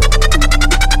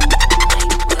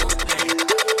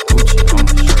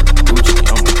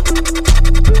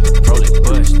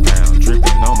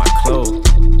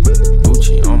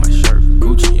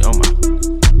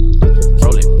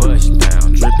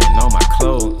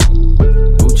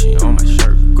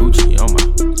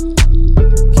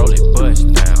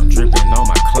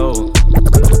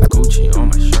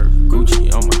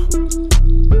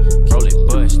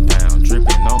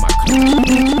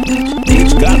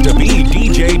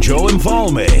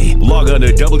 Log on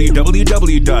to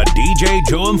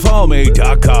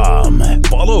www.djjoeandfalme.com.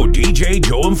 Follow DJ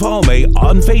Joe and Falme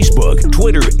on Facebook,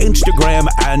 Twitter, Instagram,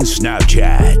 and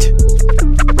Snapchat.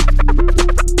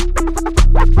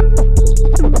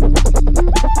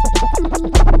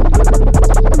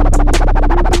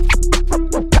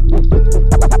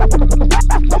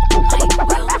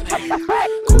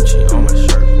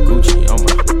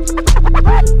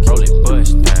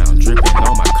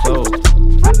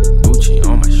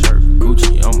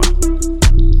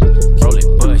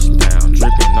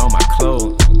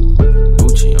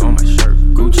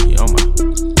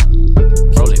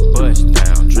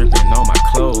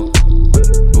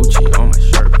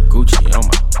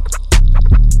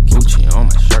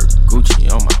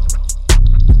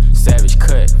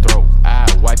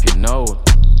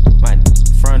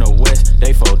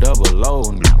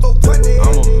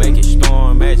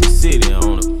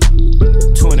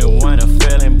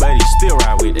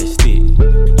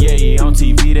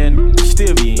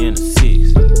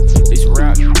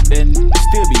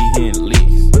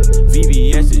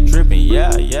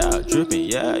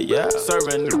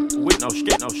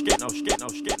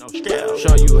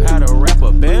 Show you how to rap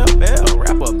a bell,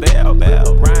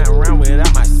 riding around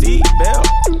without my seat belt.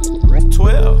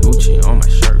 12 Gucci on my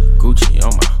shirt, Gucci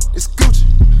on my. It's Gucci.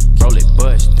 Roll it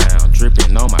bust down,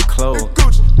 dripping on my clothes.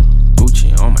 Gucci.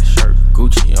 Gucci on my shirt,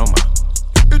 Gucci on my.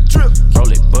 It drip.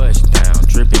 Roll it bust down,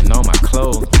 dripping on my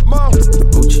clothes.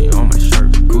 Gucci on my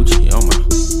shirt, Gucci on my.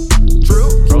 Drill.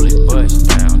 Roll it bust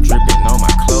down, dripping on my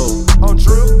clothes. On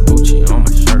drill. Gucci on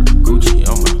my shirt, Gucci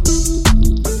on my.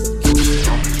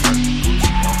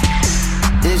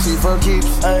 Is she for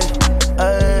keeps? Ay,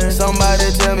 ay.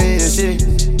 Somebody tell me, is she?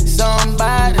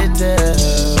 Somebody tell.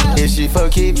 Is she for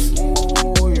keeps?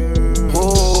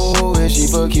 Oh, is she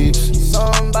for keeps?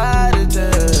 Somebody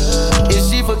tell. Is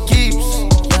she for keeps?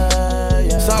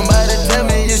 Somebody tell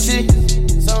me, is she?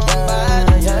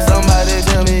 Somebody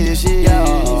tell me, is she?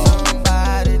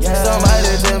 Somebody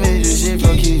tell me, is she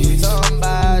for keeps?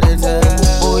 Somebody tell.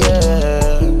 Oh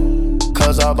yeah.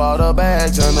 Cause I bought her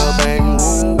bags and a bang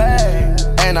room bag.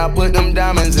 And I put them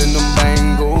diamonds in them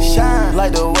bangles. Shine.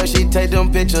 Like the way she take them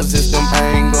pictures, it's them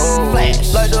angles.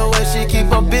 Flash. Like the way she keep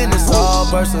her business all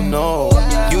personal.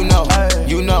 You know,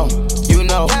 you know, you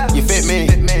know, you fit me.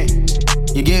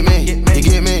 You get me, you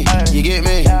get me, you get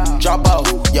me. Drop off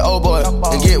your old boy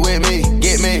and get with me,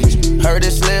 get me. Heard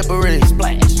it's slippery,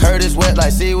 heard it's wet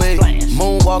like seaweed.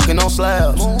 Moonwalking on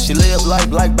slabs, she live like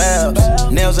Babs.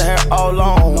 Nails and hair all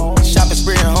long, shopping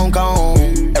spree in Hong Kong.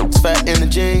 It's fat in the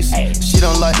jeans, she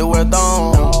don't like to wear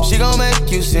thongs. She gon' make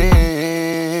you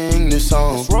sing this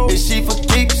song. Is she for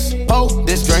keeps? Oh,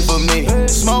 this drink for me.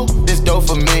 Smoke this dope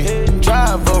for me.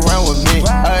 Drive around with me.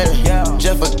 Ay,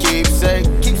 just for keepsake.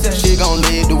 She gon'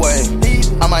 lead the way.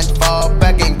 I might fall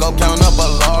back and go count up a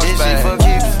large bag. Is she for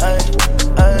keeps? Ay,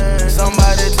 ay.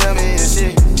 Somebody tell me, is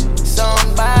she?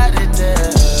 Somebody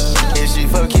tell. Is she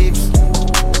for keeps?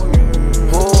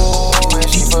 Oh, is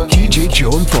she for keeps? DJ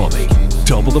Joe and Falme.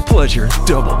 Double the pleasure,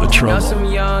 double the trouble. Know some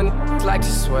young like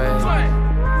to sway.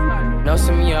 Know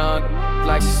some young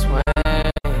like to sway.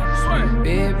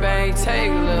 Big bang,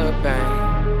 take a little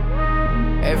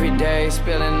bang. Every day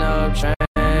spilling up chain.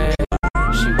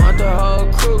 She want the whole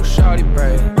crew, shawty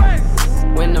brave.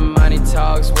 When the money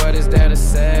talks, what is there to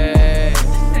say?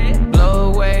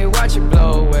 Blow away, watch it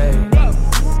blow away.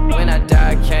 When I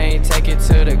die, can't take it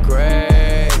to the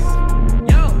grave.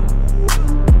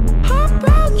 Hop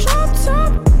out, drop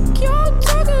top. Y'all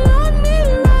talking, I need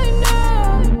it right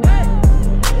now.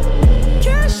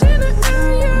 Cash in the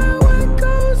area, what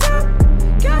goes up,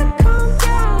 gotta come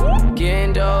down.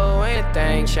 Getting dough,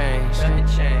 anything change.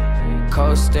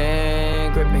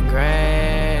 Coasting, gripping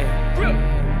grain.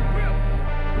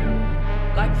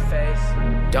 Like face.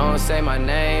 Don't say my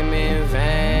name in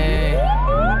vain.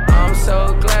 I'm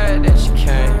so glad that you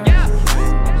came.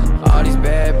 All these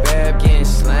bad getting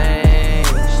slang.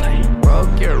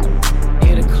 Broke your,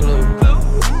 get a clue.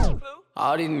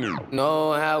 All these niggas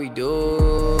know how we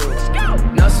do.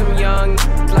 Know some young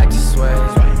like to sway.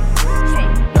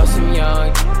 Know some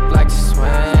young like to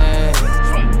sway.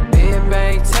 Big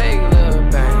bang, take a little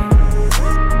bang.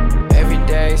 Every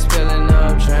day spilling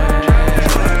up drain.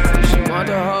 She want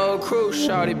the whole crew,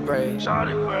 shawty brave.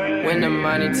 When the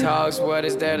money talks, what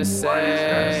is there to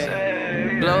say?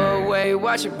 Blow away,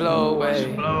 watch it blow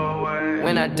away.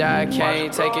 When I die,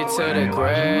 can't take it to the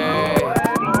grave.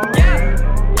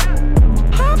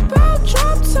 Hop out,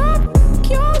 drop top,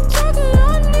 you're talking,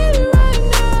 I need it right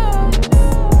now.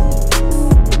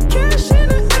 Cash in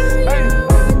the area,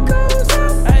 where it goes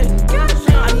up. I know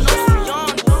some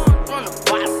young from the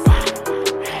bottom.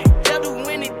 They'll do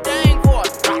anything for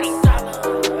 $1.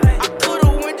 I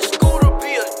could've went to school to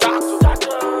be a doctor,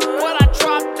 but I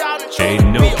dropped out and Ain't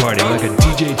no party like a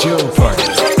DJ Joe party.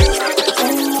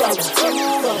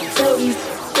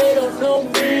 They don't know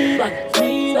me, but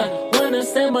when I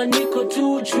send my Nico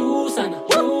to choose on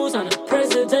a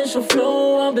presidential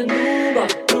flow, I'm the new baba.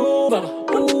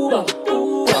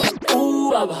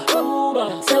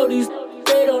 Tell these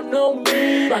they don't know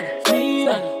me, but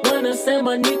when I send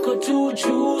my Nico to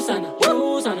choose on a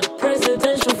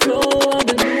presidential flow, I'm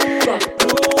the new baba.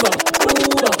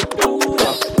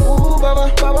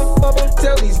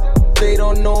 Tell these they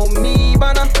don't know me,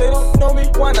 bana. They don't know me.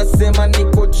 Wanna say my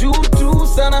Nico Juju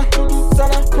sana.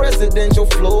 Presidential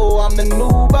flow, I'm the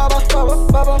new baba.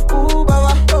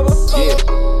 Yeah.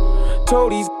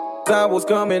 Told these I was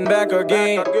coming back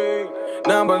again.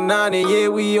 Number 9, and yeah,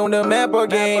 we on the map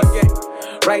again.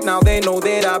 Right now they know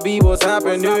that I be what's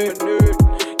happening.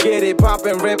 Get it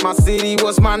poppin', rep my city,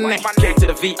 what's my name? K to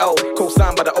the VO,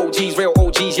 co-signed by the OGs, real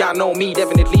OGs, y'all know me,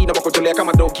 definitely. Na makojolea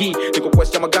kama dogi, niko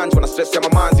quest ya maganji, wana stress ya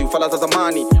mamanzi, ufala za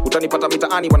zamani, utanipata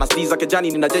mitaani, wana steeza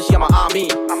kejani, nina jeshi ya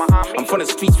maami. I'm from the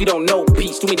streets, we don't know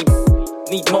peace, too many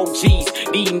need more G's.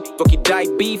 These talkie die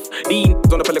beef, these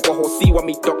don't pele kwa hosi, wa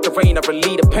me Dr. Rain, I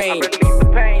relieve the pain.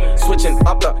 Switching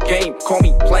up the game, call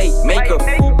me playmaker.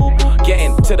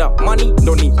 Getting to the money,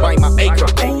 no need buy my acre.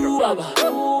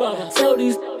 Tell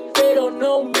these they don't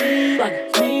know me, but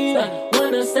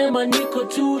when I send my Nico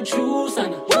to choose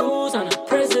on a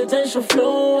presidential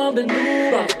flow, I'm the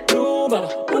new baba.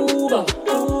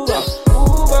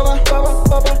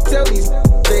 Tell these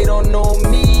they don't know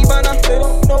me, but they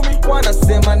don't know me. When I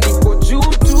send my Nico to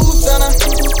choose on a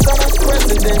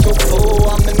presidential flow,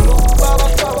 I'm the new baba.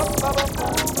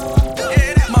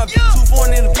 My 2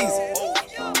 foreign in the visa.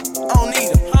 I don't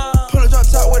need her. Pull a drop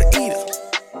top with an eater.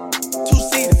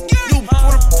 2-seater. New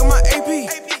wanna fuck my AP.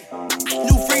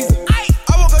 New freezer.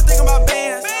 I woke up thinking about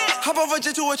bands. Hop over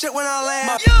jet to a check when I land.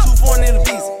 My 2 foreign in the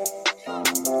visa.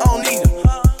 I don't need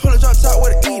her. Pull a drop top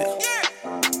with an eater.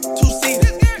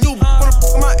 2-seater. New wanna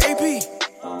fuck my AP.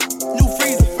 New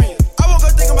freezer. I woke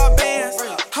up thinking about bands.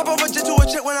 Hop over jet to a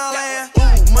check when I land.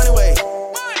 Ooh, money way.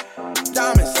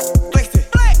 Diamonds.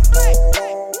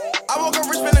 I woke up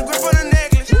rich, spin a grip on the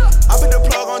necklace. I put the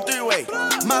plug on 3-way.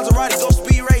 Maserati go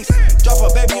speed race. Drop a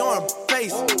baby on her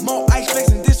face. More ice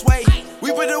flexing this way.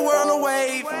 We put the world on a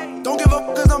wave. Don't give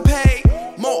up cause I'm paid.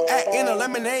 More act in a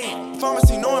lemonade.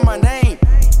 Pharmacy knowing my name.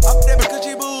 Up there because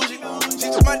she bougie.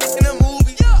 She took my dick in a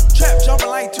movie. Trap jumping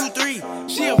like 2-3.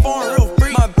 She a foreign real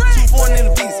free. My 2 foreign in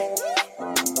the visa.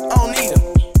 I don't need her.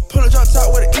 Pull a drop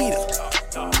top with an eater.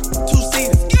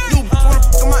 2-seaters. You wanna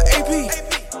fuck my AP.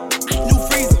 New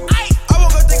freezer.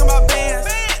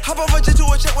 Hop over jet to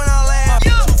a check when I land. 2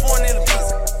 foreign in the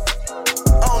visa.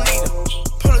 I don't need her.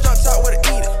 Pull a drop top with an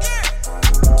eater.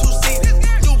 2-seaters.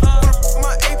 You wanna fuck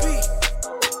my AP.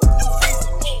 New freezer.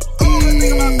 I wanna think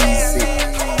about bands.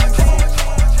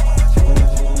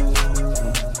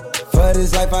 For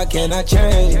this life I cannot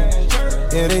change.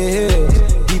 In the hills,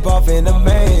 deep off in the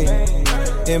main.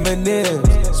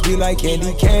 M&M's, sweet like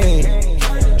candy cane.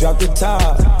 Drop the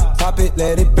top, pop it,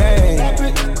 let it bang.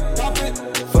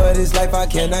 For this life I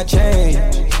cannot change.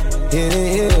 In the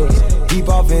hills, deep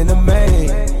off in the main.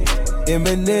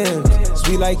 M&M's,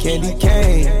 sweet like candy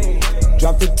cane.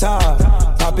 Drop the top,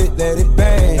 pop it, let it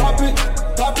bang.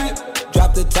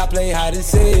 Drop the top, play hide and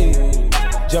seek.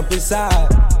 Jump inside,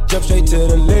 jump straight to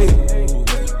the lead.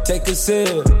 Take a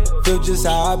sip, feel just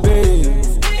how I be.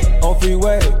 On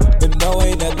freeway, but no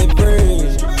ain't nothing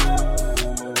free.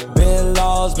 Been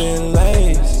laws, been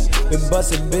lanes. Been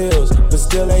busting bills, but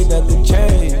still ain't nothing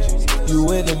changed.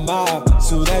 You in the mob,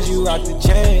 soon as you rock the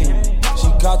chain. She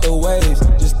caught the waves,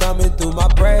 just thumbing through my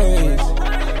braids.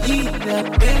 Heat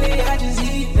up, baby, I just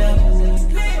heat up.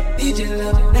 Need your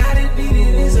love, not it, beat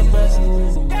it is a must.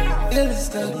 Feeling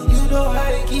stuck, you know how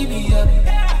to keep me up.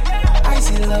 I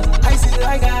icy love, icy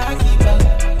like I keep up.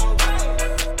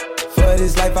 For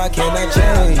this life I cannot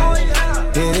change.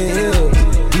 Hidden hills,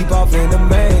 deep off in the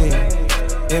main.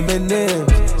 Eminem,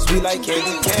 sweet like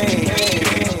candy cane.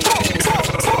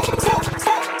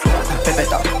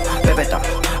 Pepeta, pepeta,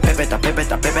 pepeta,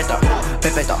 pepeta, pepeta,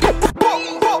 pepeta.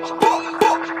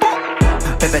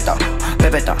 Pepeta,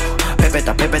 pepeta,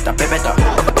 pepeta, pepeta, pepeta,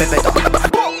 pepeta.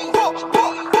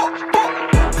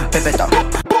 Pepeta. Pepeta.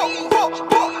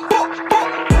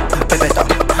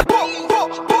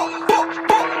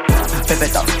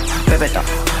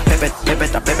 Pepeta,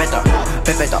 pepeta, pepeta,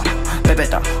 pepeta,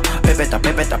 pepeta, pepeta, pepeta,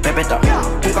 pepeta, pepeta.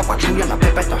 Punga kwa chuya na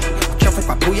pepeta, chafu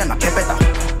kwa puya na pepeta.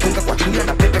 Punga kwa chuya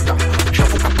na pepeta,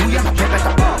 chafu kwa puya na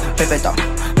pepeta. Pepeta,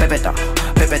 pepeta,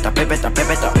 pepeta, pepeta,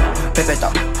 pepeta,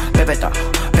 pepeta, pepeta,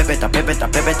 pepeta, pepeta,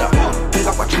 pepeta.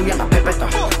 Punga kwa chuya na pepeta,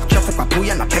 chafu kwa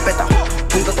puya na pepeta.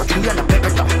 Punga kwa chuya na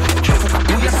pepeta, chafu kwa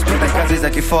puya na pepeta. Kazi za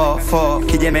kifo,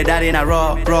 kijemedari na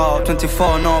raw,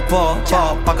 24 no po,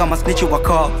 paka masnichi wa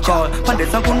call. Pande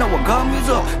zangu na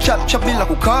wagamiza, chap bila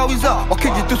kukawiza.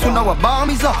 Wakijitusu na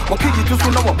wabamiza,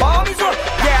 wakijitusu na wabamiza.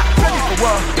 Yeah, ready for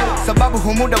war, sababu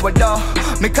humuda wada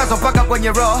mikazo paka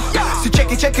kwenye raw. Si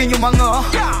cheki nyuma ngo.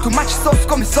 Too much sauce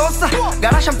komi sosa,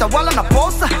 garasha mtawala na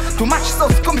posa. Too much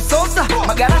sauce komi sosa,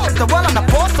 magarasha mtawala na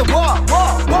posa.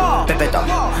 Pepeta,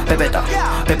 pepeta,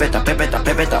 pepeta, pepeta,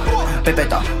 pepeta,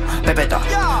 pepeta, pepeta,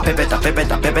 pepeta,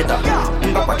 pepeta, pepeta.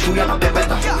 Punga kwa chuya na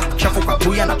pepeta, chafu kwa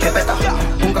puya na pepeta.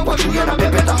 Punga kwa chuya na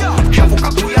pepeta, chafu kwa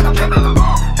puya na pepeta.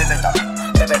 Pepeta,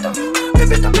 pepeta,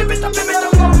 pepeta, pepeta,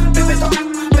 pepeta,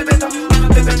 pepeta, pepeta,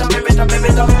 pepeta, pepeta,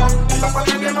 pepeta. Punga kwa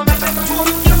chuya na pepeta,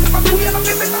 chafu kwa puya na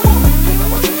pepeta. Punga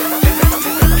kwa chuya na pepeta,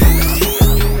 pepeta.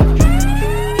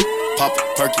 Pop a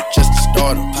perky just to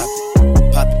start up.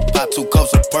 Pop 2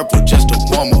 cups of purple just to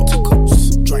warm up. 2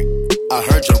 cups, drink. I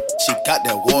heard you, she got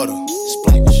that water.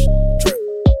 Splash, drip,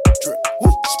 drip,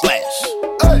 woo, splash.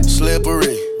 Hey.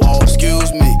 Slippery, wall,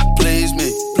 excuse me, please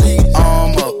me.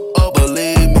 I'm up,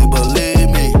 believe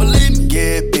me.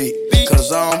 Get beat,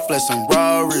 cause I'm flexing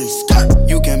Rari.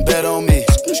 You can bet on me.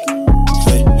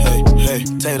 Hey,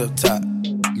 tater tot.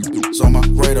 It's on my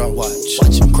radar watch.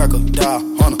 Crocodile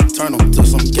hunter, turn them to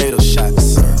some gator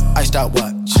shots. Iced out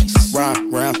watch.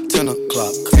 Ride round 10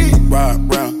 o'clock. Ride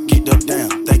round, get up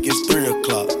down. Think it's 3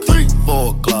 o'clock.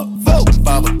 4 o'clock.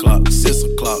 5 o'clock. 6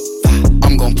 o'clock.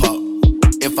 I'm gon' pop.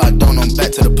 If I don't, I'm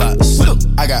back to the pots.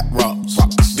 I got rocks.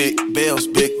 Big bells,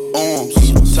 big arms.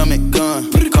 Tummy gun.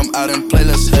 Come out and play,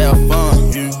 let's have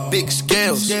fun. Big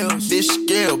scales. Fish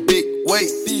scale. Big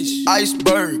weight.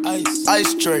 Iceberg.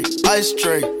 Ice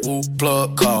tray. Woo,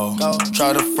 plug call.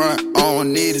 Try the front. I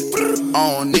don't need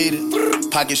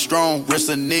it. Pocket strong, wrist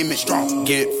anemic.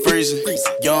 Get freezing.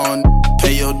 Young,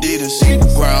 pay your deeders.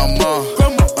 Grandma,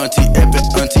 Auntie Epic,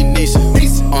 Auntie Nisa,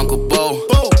 Uncle Bo,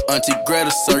 Auntie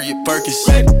Greta, serve your Perkins.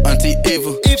 Auntie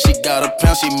Eva, she got a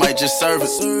pound, she might just serve it.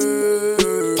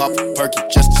 Pop a perky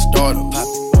just to start up.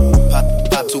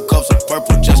 Pop 2 cups of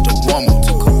purple just to warm up.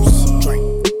 2 cups, drink.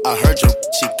 I heard you,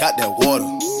 she got that water.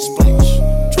 Splash,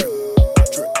 drip,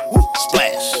 drip, woo,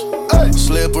 splash. Hey.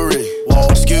 Slippery, wall,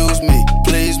 excuse me,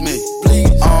 please me.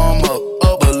 I'm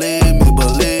up, believe me.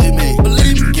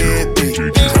 Get beat,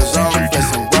 cause I'm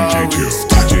flexing Rari.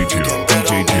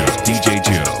 DJ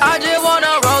Jill. I just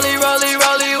wanna rollie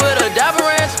with a dapper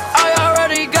ranch. I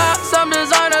already got some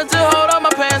designer to hold on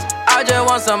my pants. I just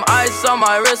want some ice on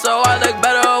my wrist so I look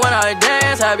better when I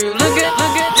dance. Have you look it.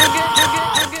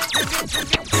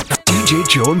 DJ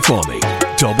Joe and Fommy,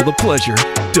 double the pleasure,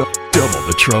 double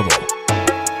the trouble.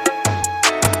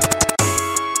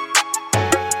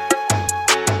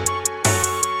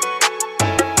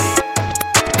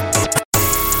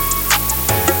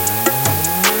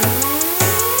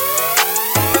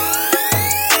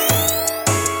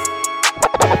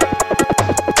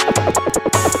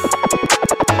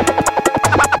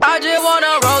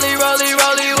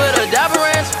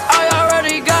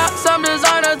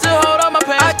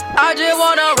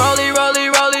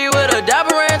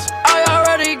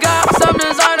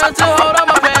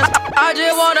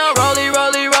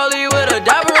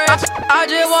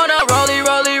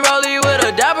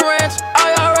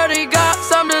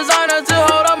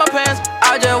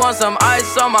 Some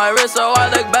ice on my wrist so I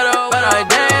look better when I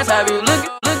dance. Have you look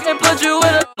and put you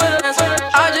with a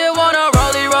I just wanna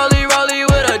rollie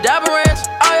with a dapper ranch.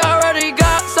 I already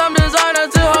got some designer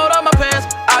to hold on my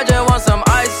pants. I just want some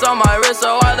ice on my wrist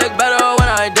so I look better when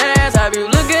I dance. Have you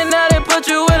looking at it, put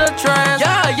you in a trance?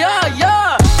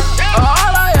 Yeah.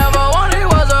 All I ever wanted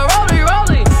was a rollie.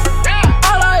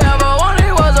 All I ever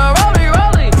wanted was a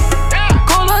rollie.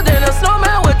 Cooler than a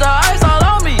snowman with the ice all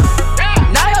on me.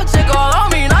 Now your chick all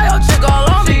on me.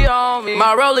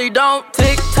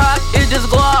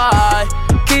 I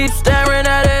keep staring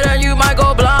at it and you might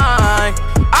go blind.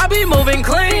 I be moving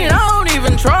clean, I don't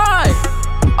even try.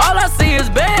 All I see is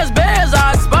bears,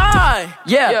 I spy.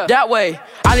 Yeah, that way.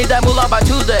 I need that moolah by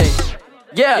Tuesday.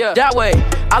 Yeah, that way.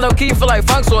 I low key feel like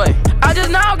funk sway. I just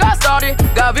now got started.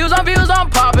 Got views on views, I'm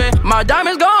popping. My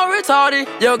diamonds gone retarded.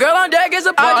 Your girl on deck is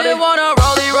a party. I just wanna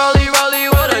rollie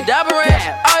with a dapper ranch.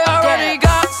 I already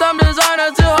got some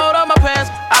designer to hold on my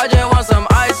pants. I just want some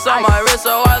ice on my wrist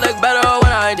so I look better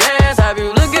when I dance. Have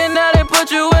you looking at it,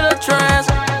 put you in a trance.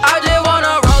 I just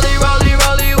wanna rollie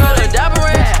with a dapper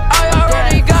ranch. I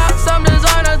already got some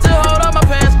designer to hold on my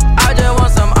pants. I just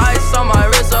want some ice on my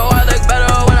wrist so I look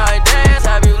better when I dance.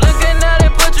 Have you looking at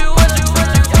it, put you in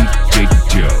DJ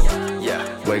Joe. Yeah,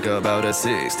 wake up out at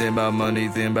 6, think about money,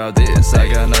 think about this. I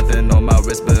got nothing on my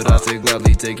wrist, but I still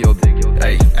gladly take your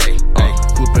hey,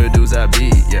 who produced that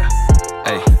beat? Yeah,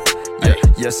 hey, yeah,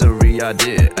 yes sirree, I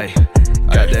did, hey.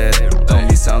 Got that, don't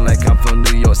me sound like I'm from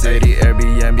New York City.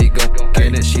 Airbnb gon'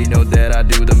 get it, she know that I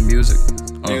do the music.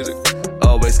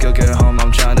 Always cooking home,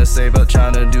 I'm tryna save up,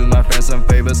 tryna do my friends some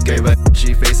favors. Gave her,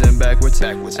 she facing backwards,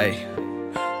 hey.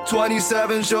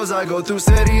 27 shows, I go through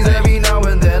cities every now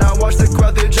and then. I watch the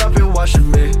crowd, they jumping, watching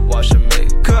me.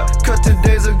 Cut 2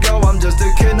 days ago, I'm just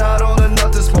a kid, not old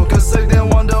enough to smoke a cig. Then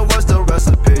wonder what's the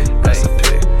recipe.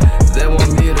 They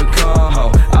want me to come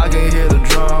home, I can hear the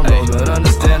drum roll, but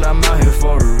understand I'm out here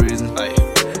for a reason.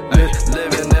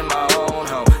 Living in my own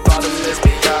home, father miss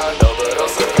me, I know, but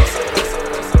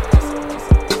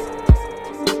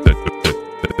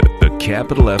The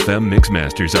Capital FM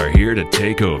Mixmasters are here to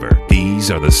take over. These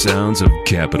are the sounds of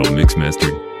Capital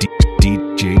Mixmaster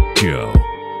DJ Joe.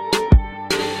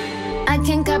 I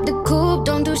can't cop the coupe,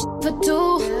 don't do shit for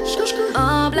two.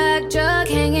 All black truck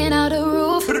hanging out the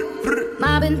roof.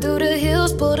 Mobbing through the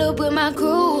hills, pulled up with my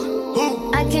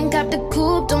crew. I can't cop the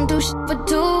coupe, don't do shit for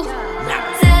two.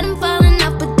 Said I'm falling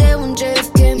off, but they won't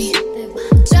JFK me.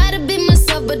 Try to be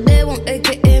myself, but they won't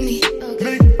AKA me.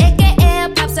 AKA a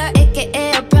pop star,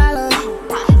 AKA a problem.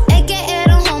 AKA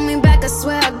don't hold me back, I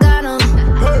swear I got 'em.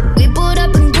 We pulled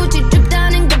up in Gucci, drip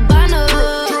down in Gabbana.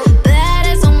 Bad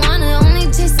as I wanna, only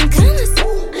chasing commas.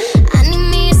 I need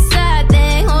me a side, they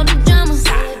ain't hold the drama.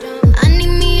 I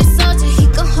need me a soldier, he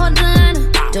can hold the line.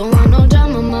 Don't want no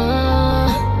drama, ma.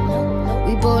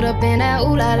 We pulled up in that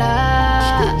ooh la la.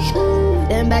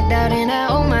 Then backed out in that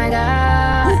oh my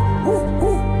god.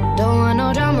 Don't want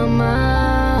no drama, ma.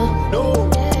 Don't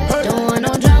want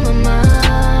no drama, ma.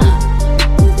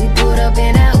 We pulled up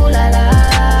in that ooh la la.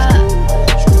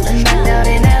 Then backed out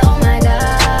in that oh my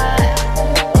god.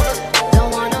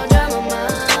 Don't want no drama, ma.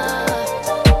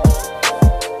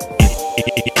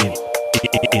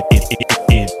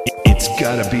 It's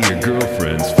gotta be your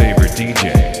girlfriend's favorite DJ,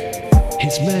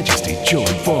 His Majesty Joe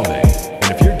Infalme.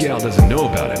 And if your gal doesn't know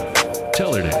about him,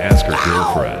 tell her to ask her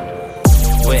girlfriend.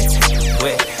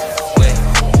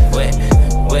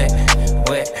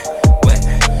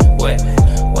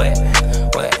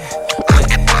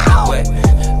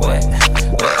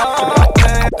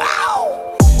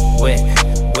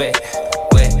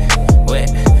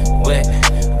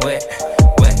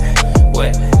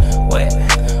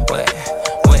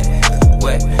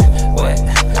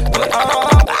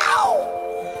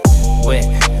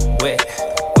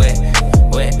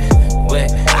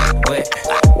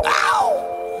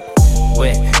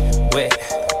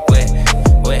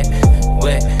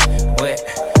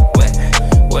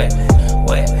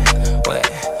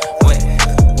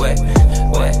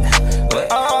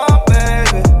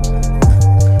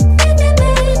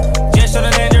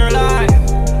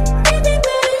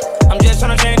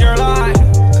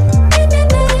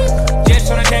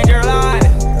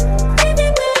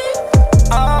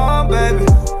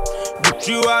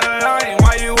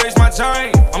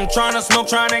 Tryna smoke,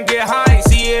 tryna get high,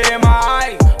 see it in my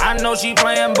eye. I know she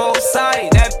playing both sides,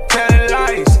 that telling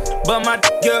lies. But my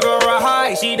give her a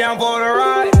high, she down for the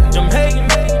ride. Jamaican,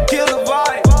 kill the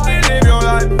vibe, live your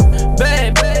life.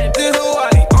 Bad, this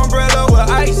Hawaii, umbrella with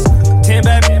ice. 10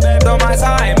 bad on my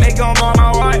side, make them on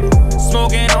my wife.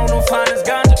 Smoking on the finest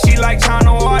ganja, she like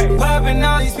China White. Popping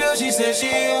all these pills, she said she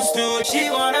used to it. She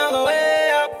wanna go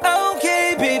way up.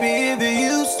 Okay, baby, if you're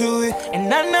used to it.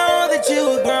 And I know that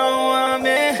you a grown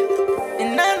woman.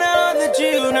 And I know that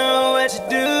you know what you're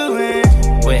doing.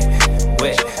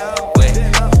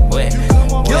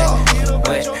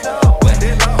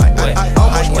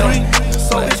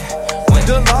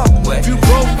 If you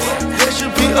broke, that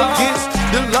should be against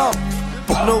the law.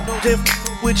 No, just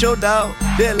with your dog,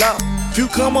 that law. If you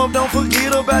come up, don't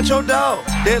forget about your dog,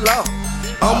 that law.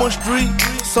 I'm on street,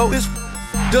 so it's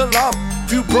the law.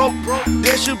 If you broke,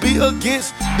 that should be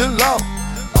against the law.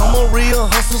 I'm a real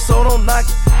hustler, so don't knock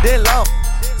it. That law.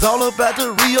 It's all about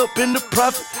to re-up in the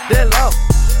profit. That law.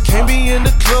 Can't be in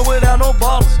the club without no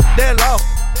ballers. That law.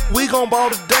 We gon' ball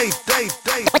today.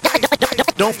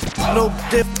 Don't no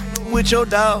dip with your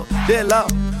dog. That law.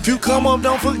 If you come up,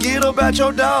 don't forget about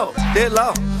your dog. That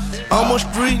law. I'm a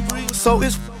street, so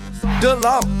it's the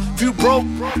law. If you broke,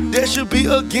 that should be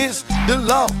against the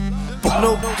law.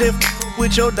 No dip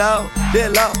with your dog.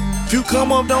 That law. If you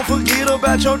come up, don't forget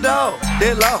about your dog.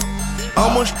 That law.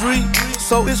 I'm a street,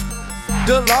 so it's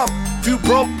the law. If you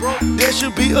broke, that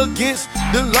should be against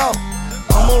the law.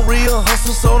 I'm a real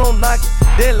hustler, so don't knock it.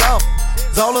 That law.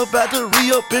 It's all about to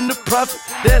re-up in the profit.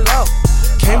 That law.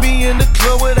 Can't be in the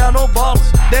club without no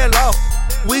ballers. That law.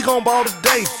 We gon' ball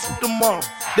today, tomorrow.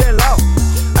 That law.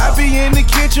 I be in the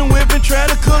kitchen whipping, trying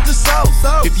to cook the sauce.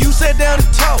 If you sat down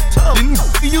and talk, then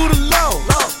you the law.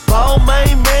 Ball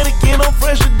main mannequin, I'm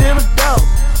fresher than a dog.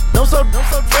 No so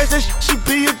fresh, that should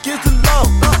be against the law.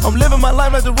 I'm living my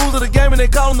life like the rules of the game, and they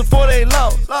call them the 48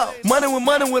 laws. Money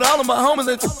with all of my homies,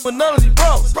 and with none of these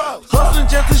bros. Hustling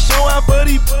just to show out for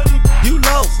these. You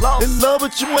lost. In love,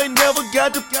 but you ain't never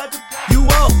got the. You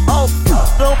off.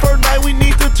 On first night, we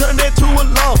need to turn that to a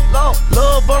law.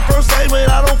 Love on first sight, man,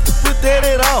 I don't with that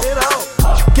at all.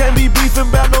 You can't be beefing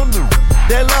about no new.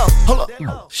 That law. Hold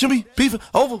up. Should be beefing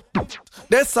over.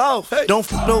 That's all.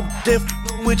 Don't no diff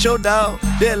with your dog.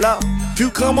 That law. If you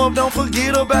come up, don't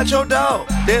forget about your dog.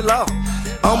 That law.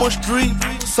 I'm a street,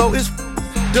 so it's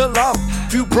the law.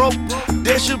 If you broke,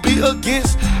 that should be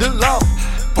against the law.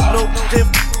 No diff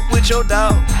with your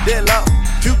dog. That law.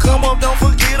 If you come up, don't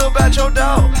forget about your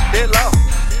dog. That law.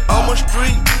 I'm a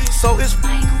street, so it's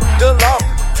the law.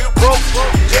 If you broke,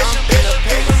 that should be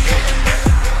against the law.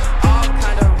 All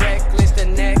kind of reckless, the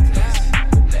necklace.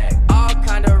 All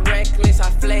kind of reckless, I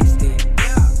flexed it.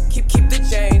 Keep the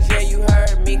change, yeah, you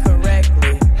heard me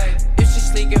correctly. If she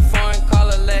sleek and foreign, call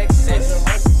Alexis.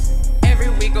 Every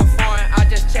week of foreign, I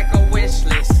just check a wish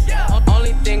list.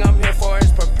 Only thing I'm here for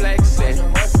is perplexing.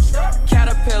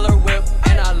 Caterpillar whip,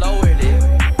 and I lowered it.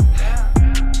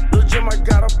 Lil' Jim, I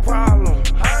got a problem.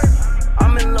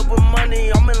 I'm in love with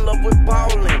money, I'm in love with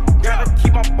ballin'. Gotta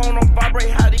keep my phone on vibrate,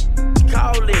 how these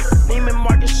call it. Neiman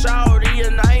Marcus shawty,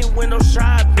 and I ain't window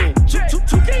shopping.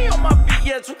 2K on my feet,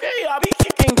 yeah, 2K, I be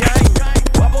kicking gang.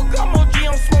 Bubble gum OG,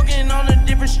 I'm smoking on a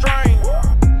different strain.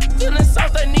 Feeling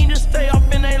sauce, they need to stay up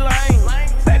in their lane.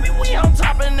 Baby, we on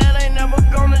top, and that ain't never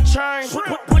gonna change.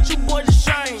 Put you boy to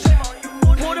shame.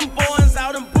 Pull them boys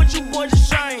out and put you boy to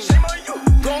shame.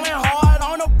 Going hard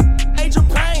on the age of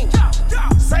pain.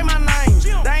 Say my name,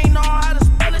 they ain't know how to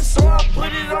spell it, so I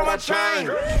put it on my chain.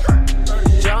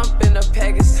 Jump in the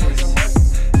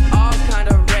Pegasus. All kind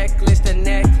of reckless, the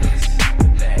necklace.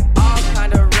 All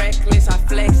kind of reckless, I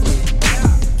flexed it.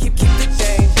 Keep the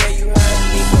change, yeah, you heard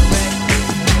me correctly.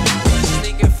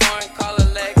 Sneaking foreign, call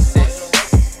Alexis.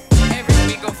 Every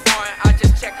week of foreign, I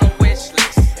just check a wish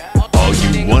list. All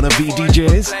you wannabe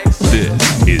DJs, this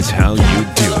is how you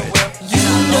do it.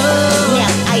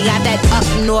 Now I got that up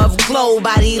north glow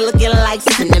body looking like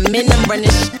cinnamon. I'm running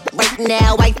shit right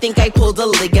now. I think I pulled a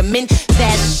ligament.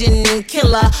 Fashion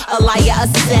killer, a liar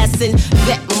assassin.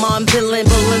 Vet mom villain,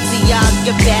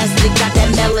 Balenciaga bastard. Got that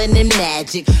melanin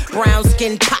magic. Brown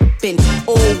skin poppin'.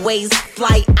 Always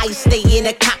fly. I stay in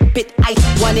a cockpit. I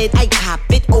want it, I cop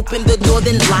it. Open the door,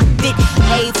 then locked it.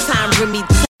 A time for me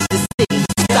to the city.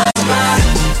 Stop my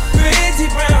pretty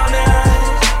brown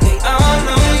eyes. They all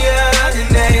know you and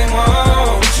they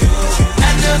want you. I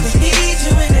know they need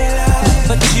you in their life,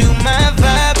 but you my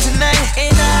vibe tonight,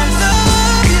 and I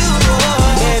love you.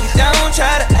 Baby, don't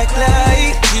try to act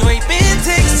like you ain't been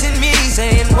texting me,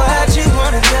 saying what you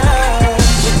wanna know.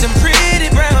 With them pretty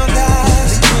brown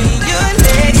eyes between your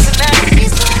legs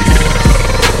tonight.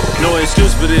 No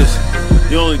excuse for this.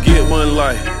 You only get one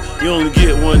life. You only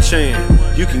get one chance.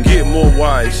 You can get more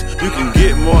wives. You can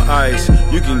get more ice.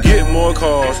 You can get more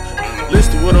cars.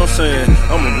 Listen to what I'm saying.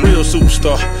 I'm a real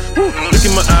superstar. Woo. Look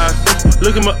in my eye.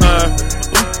 Look in my eye.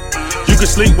 You can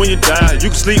sleep when you die. You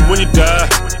can sleep when you die.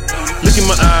 Look in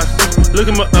my eye. Look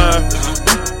in my eye.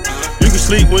 You can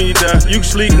sleep when you die. You can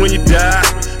sleep when you die.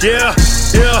 Yeah,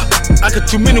 yeah. I got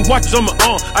too many watches on my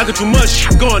arm. I got too much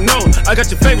shit going on. I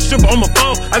got your favorite stripper on my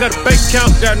phone. I got a bank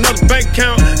account. Got another bank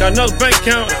account. Got another bank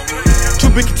account. To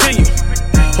be continued.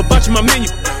 Hibachi my menu.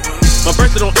 My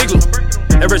birthday on Igloo.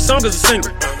 Every song is a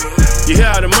single. You hear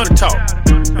how the money talk.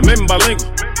 I made me bilingual.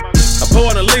 I pour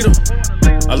out a liter.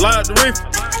 I lie out the reefer.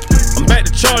 I'm back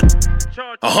to charge.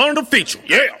 100 feature.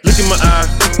 Yeah. Look in my eye.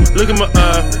 Look in my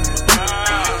eye.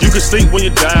 You can sleep when you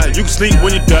die. You can sleep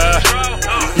when you die.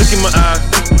 Look in my eye.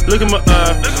 Look in my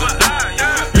eye.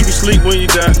 You You can sleep when you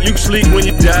die. You can sleep when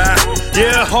you die.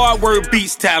 Yeah. Hard work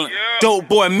beats talent. Dope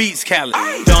boy meets Khaled.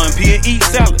 Don P and eat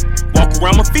salad. Walk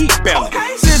around my feet belly.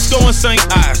 Cisco and St.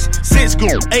 Ives. Cisco,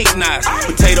 8 knives.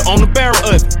 Potato on the barrel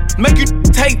of it. Make you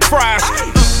take fries.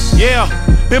 Yeah.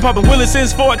 Been poppin' Willie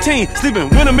since 14. Sleeping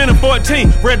with a minute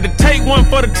 14. Ready to take one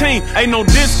for the team. Ain't no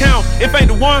discount. If ain't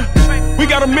the one, we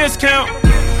got a miscount.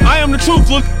 I am the truth.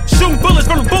 Look, shooting bullets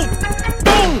from the boot.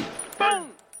 Boom.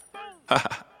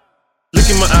 Look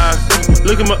in my eye.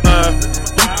 Look in my eye.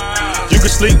 You can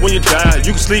sleep when you die.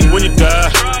 You can sleep when you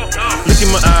die. Look in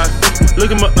my eye.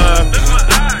 Look in my eye.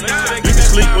 You can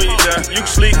sleep when you die. You can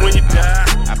sleep when you die.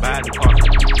 I buy the car.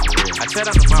 I tell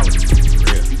them I'm out.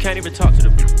 You can't even talk to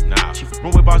the people. Nah, she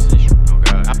room with bosses and shit.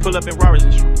 I pull up in Rarers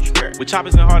and shit. With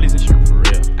choppers and Harleys and shit. For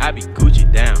real. I be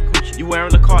Gucci down. Gucci. You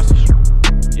wearing Lacoste and shit.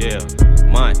 Yeah.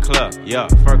 Montclair. Yeah.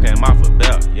 Fur came off a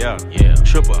belt. Yeah. Yeah.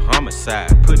 Triple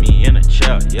homicide. Put me in a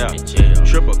chair. Yeah.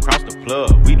 Triple across the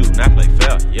plug. We do not play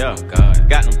fair. Yeah. God.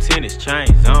 Got them tennis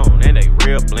chains on and they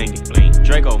real blingy. Bling.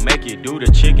 Draco make you do the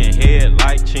chicken head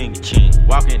like chingy. Ching.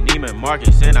 Walking Neiman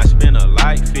Marcus and I spend a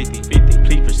like 50-50.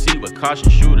 Please proceed with caution,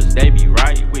 shooters. They be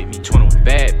right with me. 21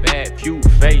 bad few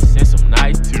face and some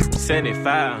nice teeth.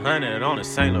 7500 on a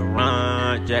Saint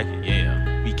Laurent jacket.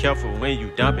 Yeah. Be careful when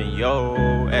you dumping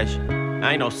your action.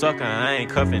 I ain't no sucker, I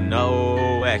ain't cuffing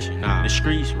no action. Nah, the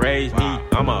streets raised me,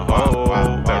 I'm a hoe.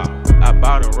 I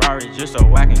bought a Rari just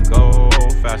so I can go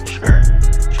faster.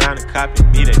 Tryna copy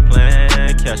me, they plan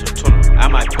catch a. I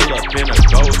might pull up in a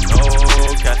ghost, no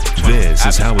catch a. This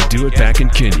is how we do it back in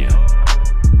Kenya.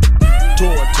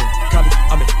 Torten, Kali,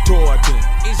 I'm in Torten.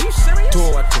 Is you serious?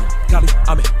 Torten, Kali,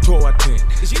 I'm in Torten.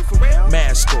 Is you for real?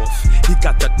 Mask off, he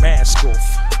got that mask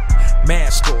off.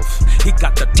 Mask off, he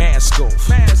got that mask off.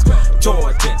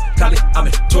 Torten, Kali, I'm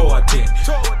in Torten.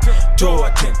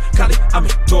 Torten, Kali, I'm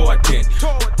in Torten.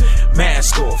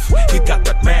 Mask off, he got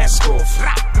that mask off.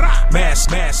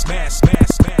 Mask.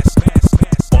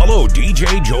 Follow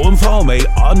DJ Joe Mfalme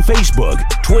on Facebook,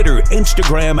 Twitter,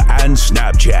 Instagram, and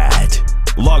Snapchat.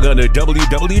 Log on to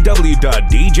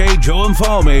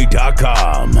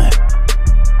www.djjoemfalme.com.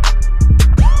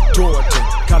 Torten,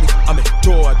 Kali, I'm in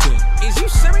Torten. Is you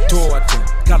serious? Torten,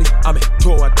 Kali, I'm in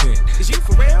Torten. Is you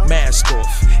for real? Mask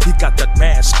off, he got that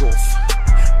mask off.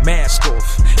 Mask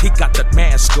off, he got that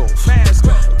mask off.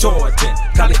 Torten,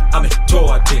 Kali, I'm in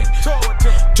Torten.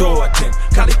 Torten,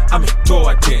 Kali, I'm in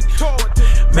Torten.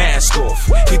 Mask off,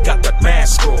 he got that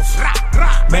mask off.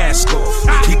 Mask off,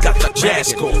 he got that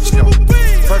mask off.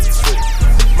 Percocet,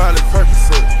 Miley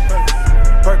Percocet,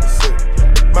 Percocet,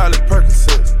 Miley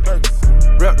Percocet.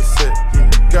 Rep the set,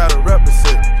 gotta rep the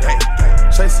set.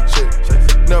 Chase a chick,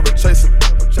 never chase a.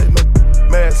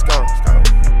 Mask on,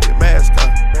 get mask on,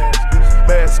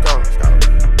 mask on,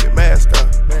 get mask on.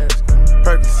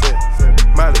 Percocet,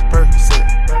 Miley Percocet.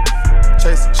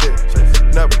 Chase a chick,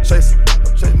 never chase a.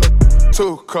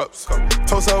 2 cups,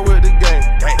 toast her with the game.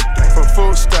 From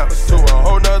food stamps to a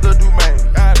whole nother domain.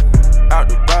 Out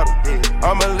the bottle,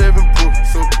 I'm a living proof.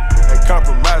 Ain't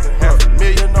compromising,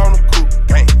 $500,000 on the coupe.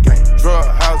 Drug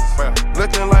houses,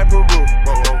 looking like Peru.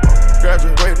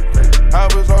 Graduated, I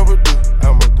was overdue.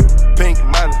 Pink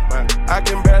Miley, I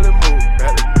can barely move.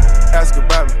 Ask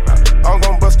about me, I'm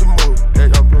gon' bust a move.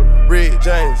 Red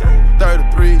James,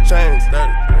 33 chains.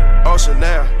 Ocean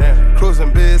now,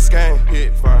 cruising Biscayne.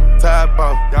 Top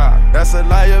off, that's a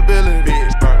liability.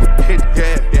 Hit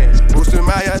gas, boosting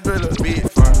my adrenaline.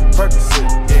 Percocet,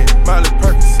 Miley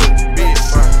Percocet.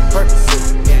 Percocet,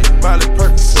 Miley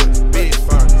Percocet.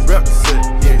 Represent,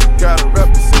 gotta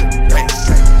represent.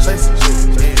 Chase a chick,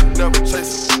 never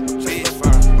chase a.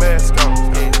 Mask on,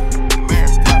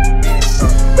 mask on,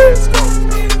 mask on.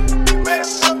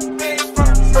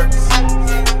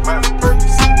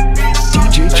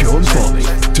 DJ Joe Mfalme,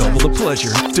 double the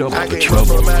pleasure, double the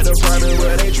trouble. From out the apartment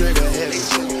where they trigger heavy.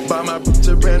 Bought my bitch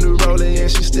a brand new rollie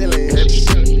and she still ain't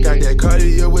heavy. Got that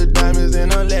Cartier with diamonds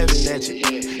and I'm laughing at you.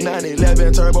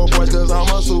 911 turbo Porsche cause I'm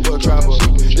a super trapper.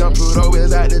 Young Pluto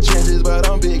is out the trenches but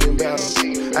I'm big and better.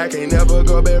 I can't never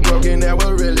go back broken, that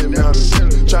what really matters.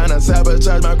 Tryna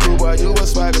sabotage my crew, boy, you a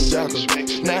swagger jacker.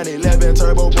 911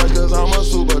 turbo Porsche cause I'm a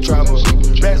super trapper.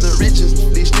 Back to riches,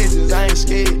 these stitches, I ain't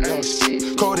scared.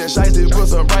 Cold and shiesty, put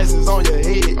some prices on your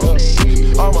head.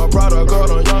 I'm a product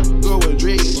girl on young, good with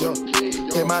dreams.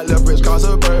 In my left wrist cost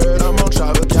a bird, I'm on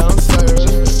travel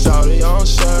counselor. Shawty on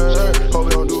shirt, hope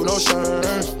we don't do no shirt.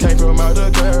 Came from out the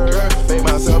curve, made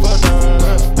myself a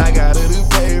dime. I gotta do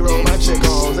payroll, my check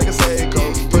on, like a Seiko.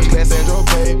 First class Andro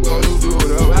pay, gon' do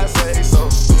whatever I say so.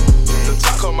 The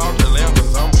top come off the lamp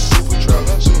cause I'm a super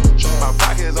trucker. My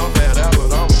pockets on fat out,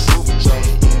 but I'm a super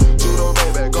trucker. Tudo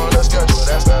baby, on the schedule,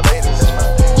 that's the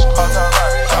latest.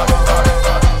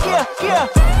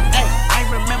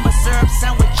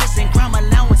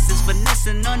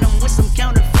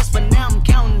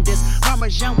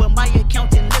 Parmesan where my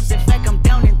accountant lives. In fact, I'm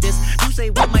down in this. You say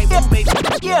what my boo baby.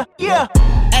 Yeah, yeah.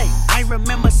 Hey, I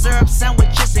remember syrup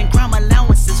sandwiches and crime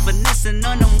allowances. Finessing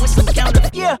on them with some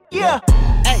counterfeit. Yeah, yeah.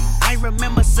 Hey, I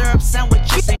remember syrup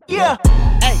sandwiches. Yeah.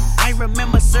 Hey, I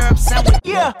remember syrup sandwiches.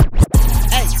 Yeah.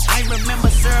 Hey, I remember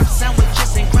syrup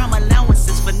sandwiches and crime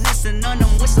allowances. Finessing on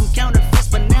them with some counterfeits.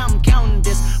 But now I'm counting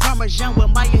this. Parmesan where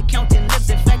my accountant lives.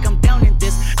 In fact, I'm down in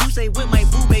this. You say with my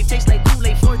boo babe tastes like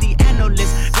Kool-Aid for the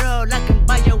analyst. Girl, I can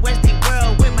buy your Westie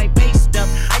world with my base stuff.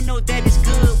 I know that it's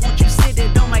good. Won't you sit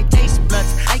it on my taste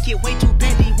buds? I get way too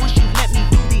petty once you let me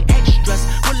do the extras.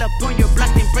 Pull up on your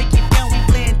block and break it down. We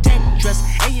playing Tetris.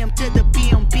 AM to the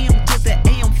PM, PM to the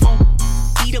AM phone.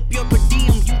 Eat up your per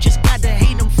diem. You just gotta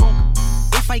hate them phone.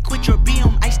 If I quit your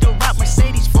BM, I still rock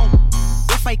Mercedes phone.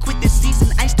 If I quit this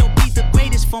season, I still be the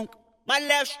greatest funk. My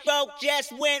left stroke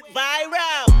just went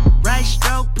viral. Right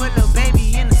stroke put a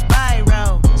baby in a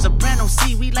spiral. Soprano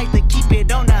C, we like to keep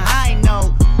it on the high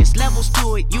note. It's levels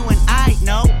to it, you and I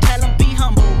know. Tell them be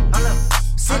humble.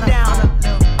 Sit down.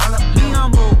 Be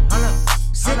humble.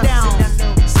 Sit down.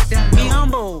 Be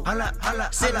humble.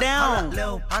 Sit down. Be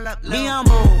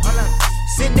humble.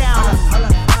 Sit down. Be humble. Sit down.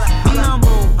 Be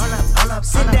humble.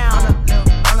 Sit down.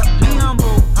 Be humble.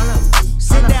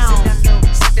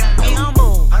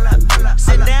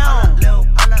 Sit down.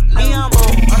 Be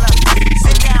humble.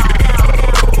 Sit down.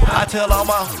 I tell all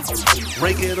my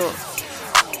break it up,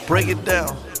 break it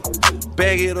down,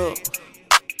 bag it up,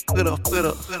 bag it up, bag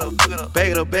it up, bag it up, bag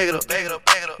it up, bag it up,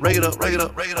 rake it up, rake it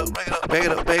up, rake it up, bag it up, bag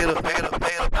it up, bag it up,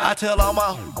 bag it up. I tell all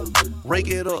my rake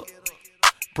it up,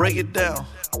 break it down,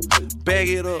 bag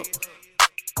it up,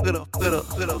 bag it up, bag it up,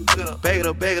 bag it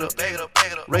up, bag it up, bag it up,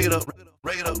 rake it up.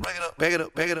 Rake it up, bag it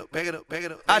up, bag it up, bag it up, bag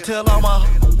it up. I tell all my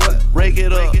rake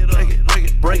it up,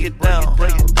 break it down,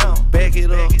 bag it up, bag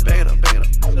it up, bag it up,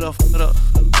 get up, get up,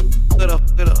 get up,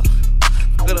 get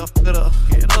up, get up,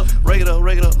 get up, rake it up,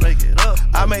 rake it up, rake it up.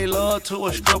 I made love to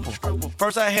a stripper.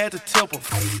 First I had to tip her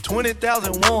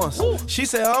 20,000 once. She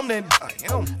said I'm that.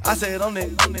 I said I'm that.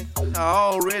 I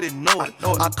already know it.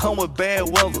 I come with bad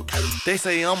weather. They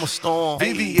say I'm a storm.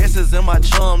 VVS is in my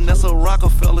chum. That's a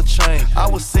Rockefeller chain. I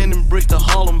was sending bricks to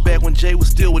Harlem back when Jay was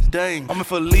still with Dame. I'm in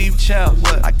for leave child.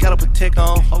 I got a protect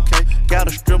on. Okay. Got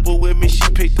a stripper with me. She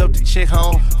picked up the check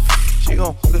home. She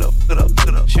gon' get up, get up,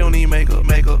 get up. She don't need makeup.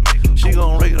 She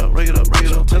gon' rake it up, rake it up, rake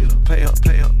it up. Tell her to pay up,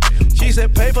 pay up. She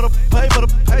said pay for the, pay.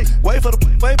 Wait for the,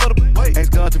 wait for the, wait.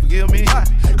 Ask God to forgive me.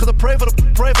 Cause I pray for the,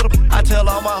 pray for the. I tell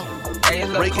all my,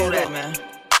 break it up, man.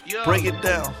 Break it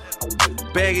down,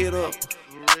 bag it up.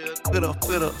 Get up,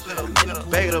 get up,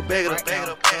 bag it up, bag it up, bag it up,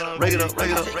 rake it up, rake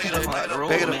it up, rake it up, bag it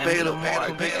up, bag it up,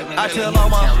 bag it up. I tell all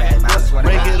my,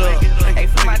 break it up,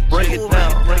 break it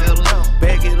down, bag it up,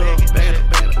 bag it up, bag it up,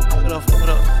 get up, get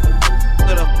up,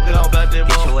 get up, get up, back there,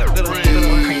 get up, get up,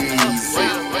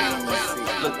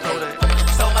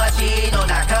 so much cheating on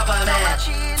our government.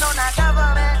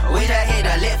 We just hit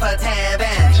a lick for 10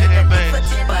 bands,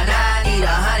 but now I need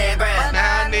 100 grand.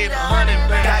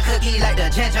 Got cookies like the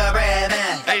gingerbread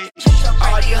man.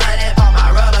 All these 100 on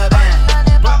my rubber band.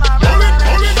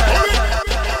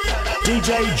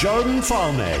 DJ Jordan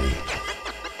Falme.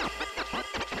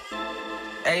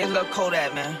 Hey, it's Lil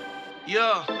Kodak, man.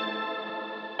 Yeah.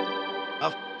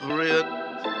 For real.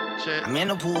 I'm in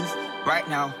the booth right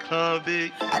now.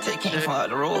 Convict. I just came from up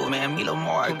the road, man. Me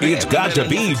Lamar. It's got to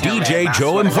be DJ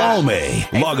Joe and Falme.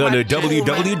 Log on to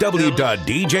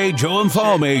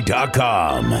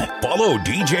www.djjoeandfalme.com. Follow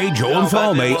DJ Joe and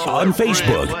Falme on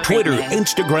Facebook, Twitter,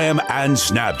 Instagram, and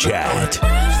Snapchat.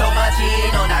 So much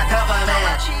cheating on our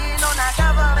government.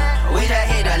 We just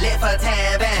hit a lick for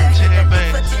 10 bands,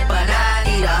 but now I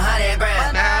need 100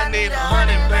 grand.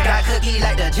 Got cookies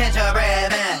like the gingerbread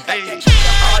man.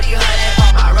 All these 100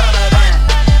 on my rubber band.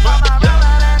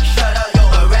 Shut up,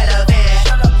 you're irrelevant.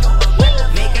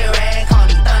 Make it rain, call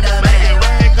me Thunderman.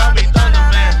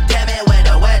 Damn it, where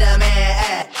the weatherman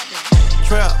at?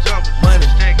 Trap, money,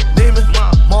 demon,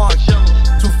 mark.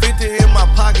 250 in my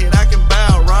pocket, I can buy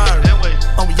a ride.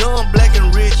 I'm young, black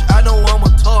and rich, I know I'm a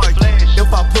target.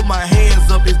 If I put my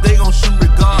hands up, they gon' shoot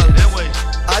regardless.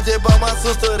 I just bought my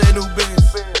sister that new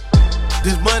Benz.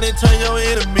 This money turn your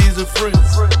enemies to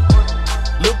friends.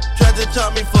 Look, tried to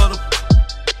chop me for the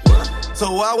so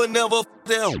I would never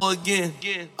them again.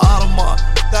 Audemars,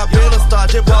 got better start,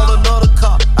 just bought another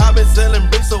car. I been selling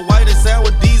bricks so white and sour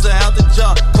with diesel out the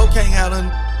jar. Cocaine out of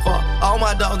fuck. All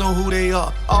my dogs know who they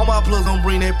are. All my plugs gon'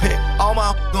 bring their pet. All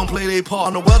my gon' play their part.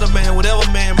 I'm the weatherman, whatever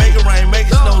man, make it rain, make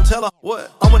it snow. Tell her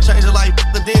what? I'ma change it like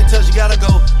the then tell she gotta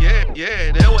go. Yeah,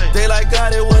 that way. They like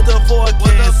God, it was the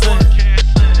forecast.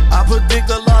 I predict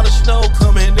a lot of snow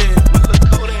coming in.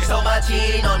 So much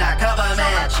cheating on our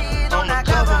government.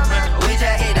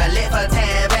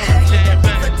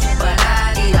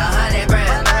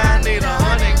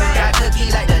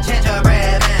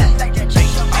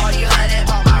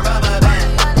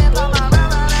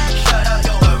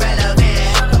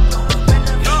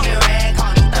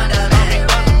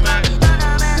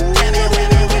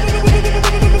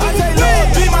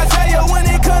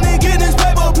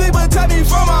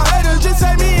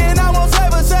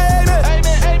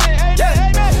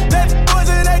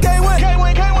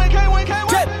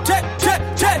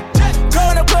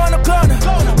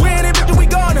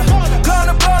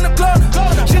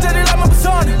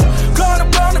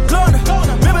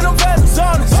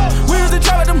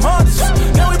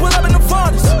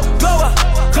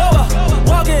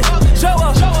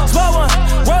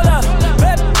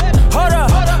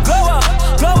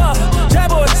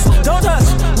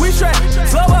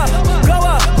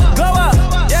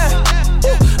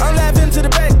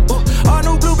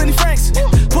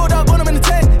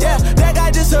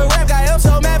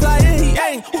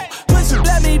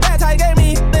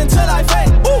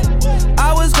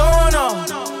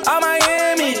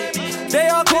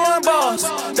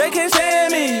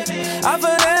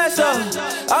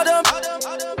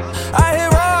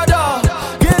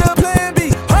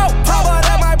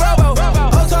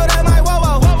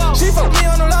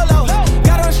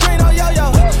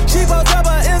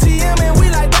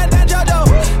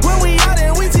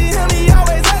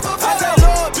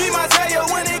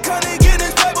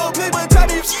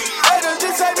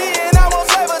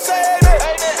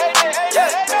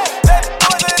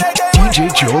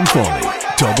 DJ Joe and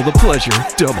Falmy. Double the pleasure,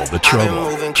 double the trouble. I've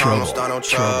been moving calm, don't start no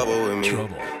trouble with me.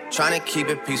 Trying to keep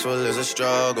it peaceful is a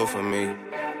struggle for me.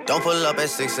 Don't pull up at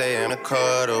 6 a.m. to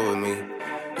cuddle with me.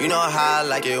 You know how I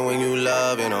like it when you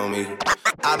loving on me.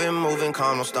 I've been moving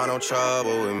calm, don't start no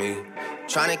trouble with me.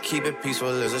 Trying to keep it peaceful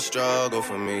is a struggle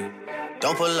for me.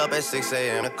 Don't pull up at 6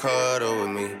 a.m. to cuddle with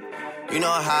me. You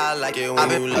know how I like it when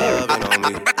you loving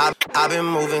on me. I've been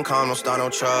moving calm, don't start no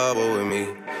trouble with me.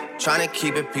 Trying to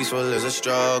keep it peaceful is a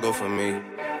struggle for me.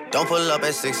 Don't pull up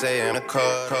at 6 a.m. to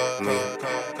cuddle me.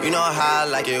 You know how I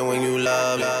like it when you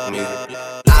love me.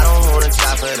 I don't wanna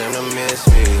try for them to miss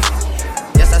me.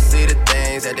 Yes, I see the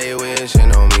things that they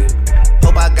wishing on me.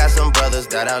 Hope I got some brothers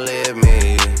that outlive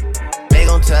me. They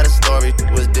gon' tell the story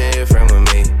was different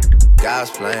with me. God's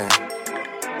plan,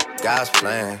 God's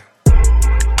plan.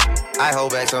 I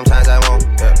hold back, sometimes I won't,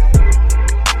 yeah.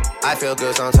 I feel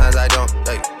good, sometimes I don't,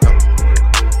 hey, no.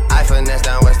 I finesse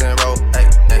down Western Road, hey,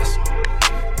 yes.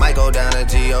 Might go down to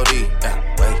G.O.D., yeah,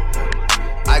 wait.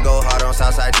 I go hard on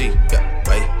Southside G, yeah,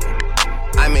 wait.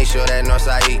 I make sure that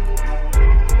Northside E.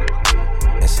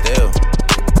 And still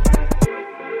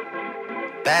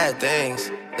bad things,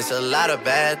 it's a lot of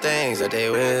bad things that they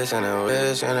wish and they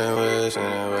wish and they wish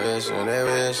and they wish and they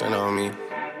wishing on me.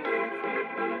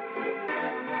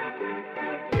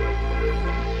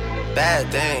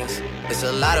 Bad things, it's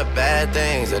a lot of bad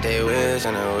things that they wish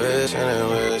and they wish and they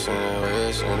wish and they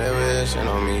wish and they wishing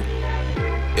on me.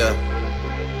 Yeah.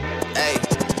 Hey,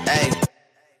 hey.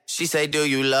 She say, do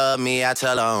you love me? I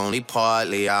tell her only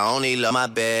partly. I only love my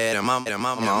bed and my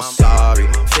I'm sorry.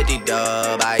 50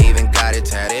 dub, I even got it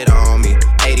tatted on me.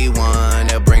 81,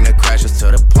 they'll bring the crashers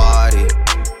to the party.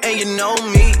 And you know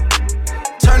me,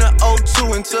 turn the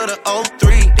 02 into the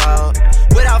 03, dawg.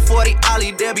 Without 40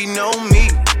 Ollie, there be no me.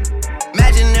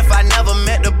 Imagine if I never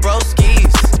met the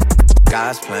broskies.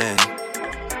 God's plan,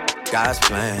 God's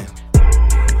plan.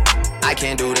 I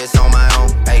can't do this on my own,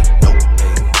 hey, no,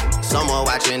 hey. Someone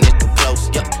watching it close,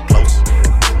 yup, close.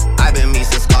 I've been me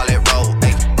since Scarlet Road,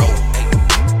 hey, road, hey.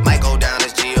 Might go down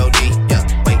as G.O.D., yeah,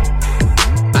 wait.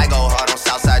 I go hard on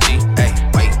Southside G, hey,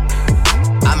 wait.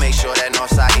 I make sure that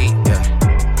Northside E, yeah.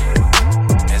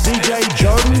 DJ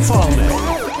Jordan Falmy.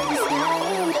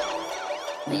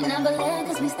 We never land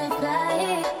cause we stay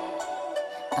fly.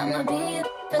 I'ma be a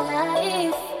for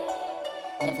life.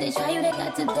 If they try you, they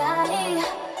got to die.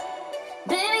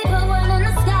 Baby, put one in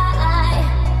the sky.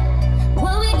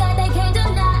 What we got, they can't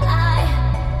deny.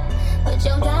 Put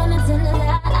your diamonds in the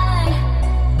light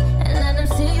and let them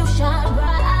see you shine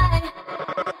bright.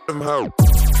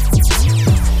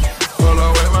 Hold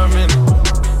on, wait 1 minute.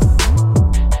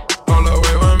 Hold on,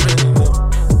 wait 1 minute.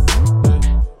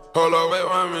 Hold on, wait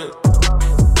 1 minute.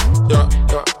 Yeah,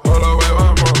 yeah. Hold on, wait 1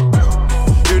 more.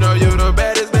 You know you the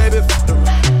baddest, baby.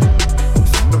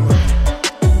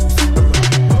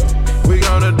 We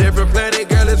on a different planet,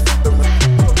 girl. It's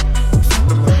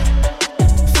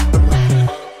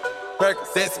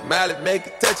Percocet, Miley, make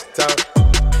it touch it talk.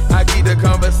 I keep the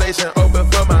conversation open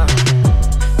for my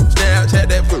Snapchat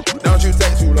that foot. Don't you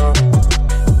take too long.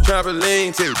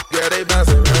 Trampoline too, girl, they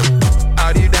bouncing around.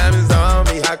 All these diamonds on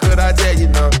me, how could I tell you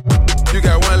no? You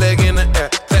got one leg in the air,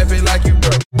 clap it like you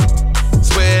broke.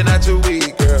 Swear not your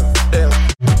weed, girl. Damn.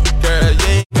 Girl, you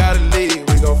ain't gotta leave,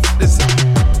 we gon' f this up.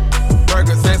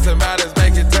 Percocet, somebody's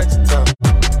make it touch your tongue.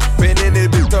 Been in this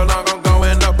bitch so long, I'm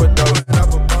going up a dose.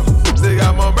 Still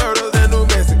got more murders than New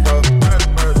Mexico.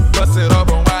 Bust it up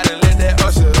on wide and let that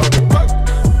usher open.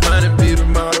 Money be the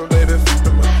model, baby, fix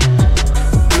the money.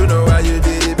 You know how you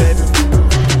did it, baby.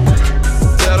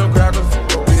 Tell them crackers,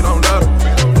 we don't love them.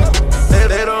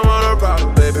 They don't want a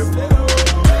problem, baby.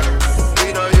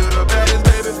 We know you the baddest,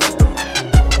 baby.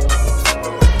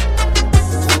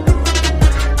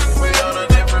 We on a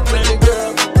different planet,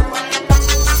 girl.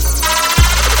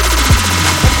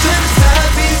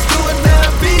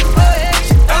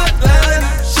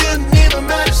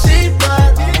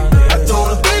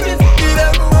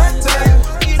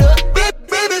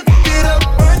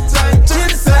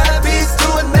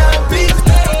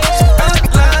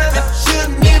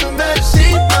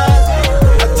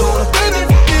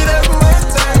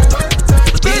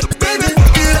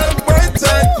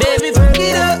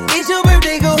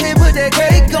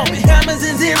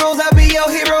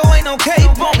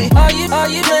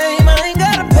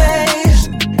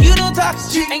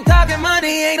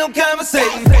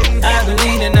 I've been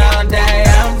leaning all day,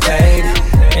 I'm faded.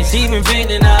 And she been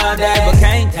feeding all day, but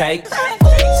can't take it.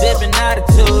 Sipping out a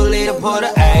 2-liter, put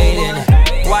a 8 in it.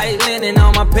 White linen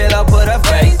on my pillow, put a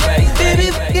face.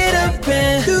 Baby, get up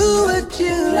and do what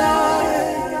you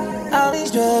like. All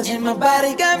these drugs in my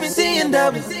body got me seeing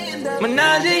double.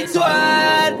 Menage a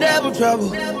trois, double trouble.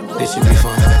 This should be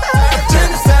fun.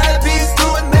 Turn the side piece to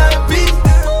another piece.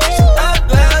 She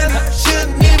outline,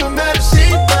 shouldn't even matter, she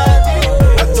fine.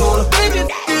 I told her, baby,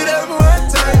 get up one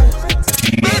time.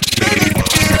 Baby,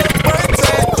 get up one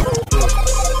time.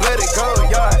 Let it go,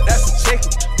 yard, that's a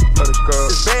chicken. Let it go.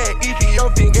 This bad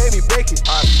Ethiopian gave me bacon.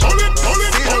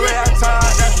 See the way I tied,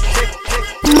 that's a chicken.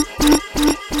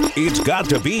 It's got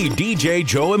to be DJ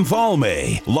Joe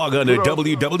Infalme. Log on to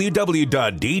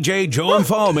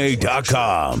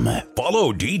www.djjoeinfalme.com.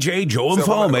 Follow DJ Joe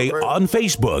Infalme on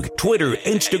Facebook, Twitter,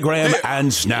 Instagram,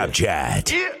 and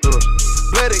Snapchat.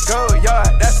 Let it go,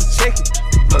 yard, that's a chicken.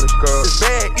 Let it go. This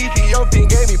bad Ethiopian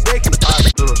gave me bacon.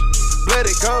 Let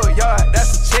it go, yard,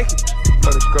 that's a chicken.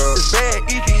 Let it go. This bad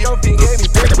Ethiopian gave me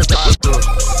bacon.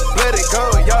 Let it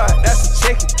go, yard, that's a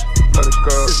chicken. Let it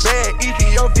go. This bad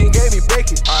Ethiopian gave me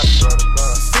bacon.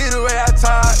 See the way I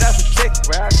tied, that's a chicken.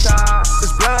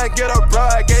 This blind ghetto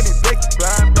broad gave me bacon.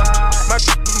 My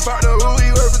partner, who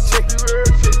he worth a chicken.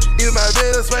 Either my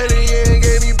business waiting in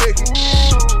gave me bacon.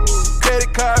 Credit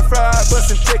card fraud,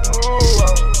 bustin' chicken.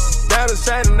 Diamonds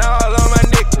shining all on my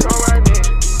neck.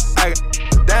 I got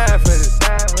dying for this.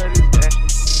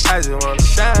 I just wanna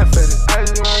shine for this.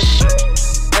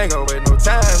 Ain't gon' wait no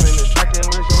time in this. I can't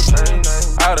waste your time.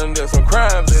 I done did some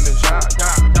crimes in this.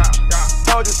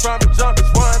 Told you from the jump,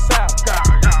 it's 1,000.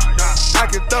 I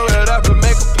can throw it up and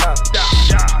make a pop.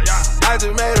 I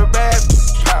just made a bad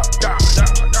pop.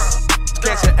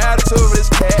 Catch an attitude with this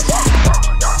cat.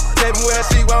 Tell me what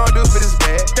she won't do for this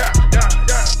bag.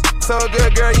 So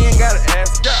good, girl, you ain't gotta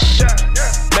ask.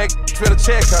 Make spend a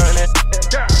check on it.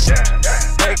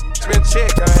 Make spend a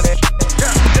check on it.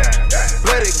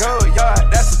 Let it go, yard,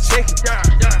 that's a chicken.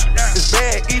 This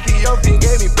bad Ethiopian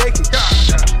gave me bacon.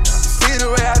 See the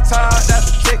way I tied, that's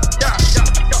a chicken.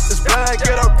 This blind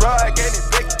ghetto broad gave me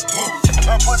bacon.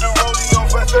 I put the rollie on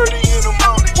for 30 in the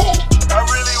morning. I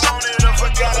really want it, I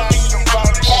forgot I ain't them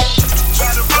bought it.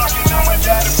 Try to block it, now I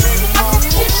gotta pay the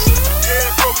morning.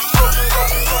 Yeah, broken.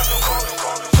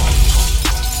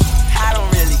 I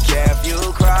don't really care if you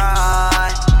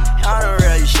cry. I don't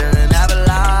really shouldn't have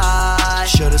lied.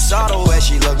 Should've saw the way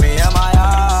she looked me in my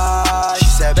eyes. She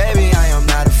said, baby, I am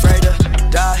not afraid to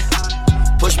die.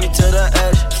 Push me to the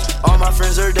edge, all my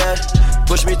friends are dead.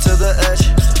 Push me to the edge,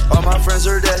 all my friends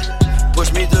are dead.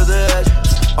 Push me to the edge,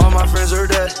 all my friends are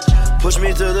dead. Push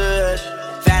me to the edge.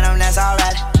 Phantom, that's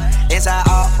alright. Inside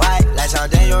all white, like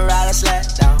something you ride a sled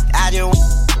down. I just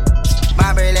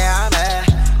my Briley, I'm mad.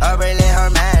 Her Briley, her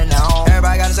man now.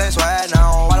 Everybody got the same sweat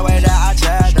now. All the way that I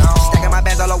chat down. Stacking my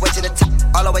bands all the way to the top,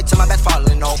 all the way to my bed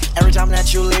falling over. Every time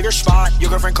that you leave your spot, your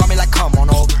girlfriend call me like, come on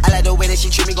over. I like the way that she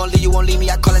treat me, gon' leave you, won't leave me.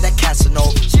 I call it that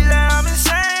Casanova. She like, I'm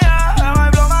insane, I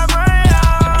might blow my brain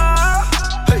out.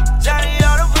 Hey, Johnny,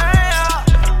 all the pain out.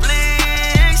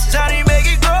 Please, Johnny, make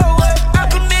it go away. I'm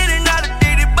committed, not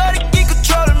addicted, but it keep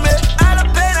controlling me. I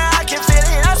don't pain, I can feel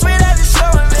it. I swear that it's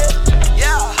showing me.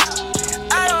 Yeah,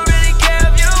 I don't really care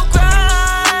if you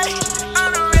cry. I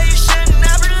don't really shouldn't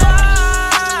have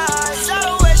lied. Saw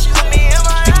the way she looked me in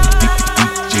my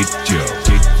eyes. DJ Joe.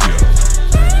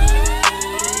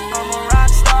 I'm a rock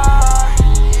star.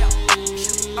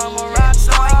 I'm a rock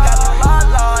star. Ain't got no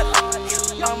lot.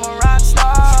 I'm a rock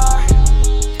star.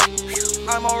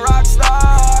 I'm a rock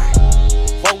star.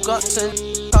 Woke up to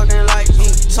talking like me,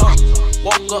 talk.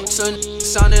 Woke up to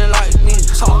sounding like me,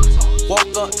 talk.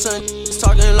 Woke up to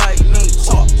talking like me,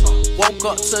 talk. Woke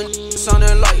up to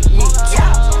sounding like me,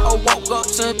 talk. I woke up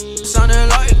to sounding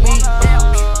like me.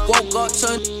 Woke up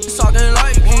to talking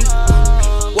like me.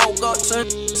 Woke up to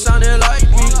sounding like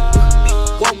me.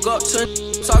 Woke up to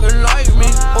talking like me.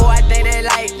 Oh, I think they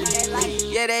like me.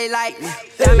 Yeah, they like me.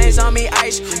 Diamonds on me,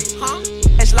 ice cream.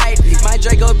 It's lightly. My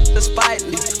Draco is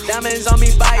spitely. Diamonds on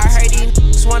me, bite. I heard these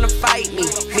niggas wanna fight me.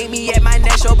 Meet me at my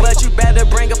next show, but you better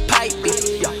bring a pipe me.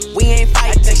 We ain't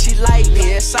fighting. She like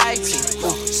me, exciting.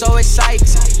 So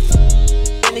exciting.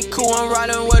 Any cool, I'm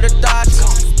riding with a doctor.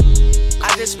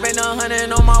 I just spent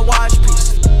 100 on my watch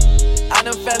piece. I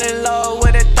done fell in love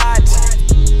with a thought.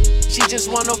 She just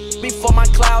wanna me for my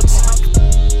clouds.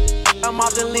 I'm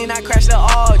off the lean, I crashed the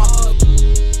Audi.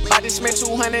 I just spent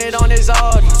 200 on his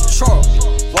Audi. Sure.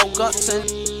 Woke up to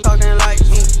talking like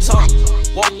me, talk.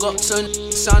 Woke up to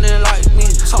sounding like me,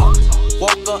 talk.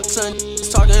 Woke up to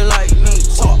talking like me,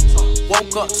 talk.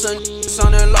 Woke up to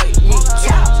sounding like me,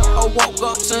 talk. I woke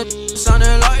up to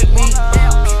sounding like me.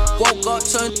 Woke up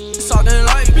to talking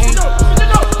like me.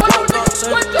 Woke up to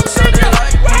sounding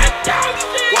like me.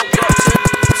 Woke up to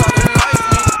talking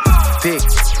like me.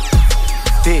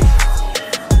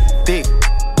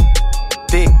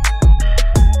 Thick.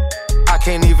 I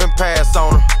can't even pass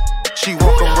on her. She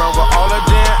walk around with all her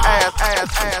damn ass.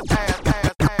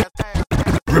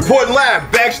 Reporting live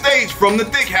backstage from the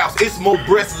Thick House. It's more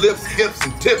breasts, lips, hips,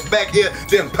 and tips back here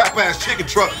than Popeye's chicken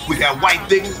truck. We got white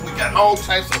things, we got all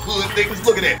types of hood things.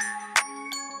 Look at that.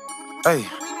 Hey,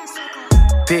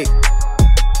 thick,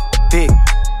 thick,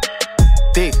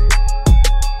 thick,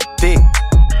 thick.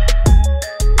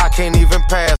 I can't even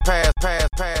pass.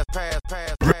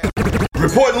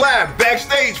 Reporting live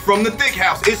backstage from the Thick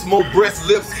House. It's more breasts,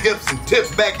 lips, hips, and tips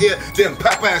back here than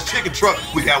Popeye's chicken truck.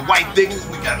 We got white things,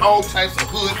 we got all types of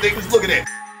hood things. Look at that.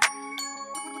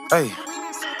 Hey,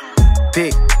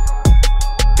 thick,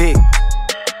 thick,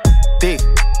 thick,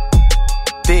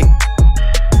 thick.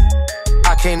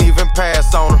 I can't even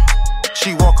pass on her.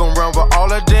 She walk around with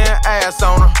all her damn ass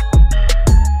on her.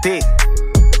 Thick,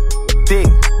 thick,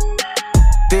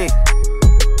 thick,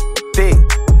 thick.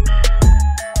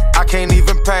 I can't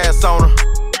even pass on her.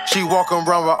 She walk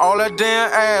around with all her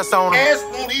damn ass on her. Ass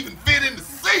won't even fit in the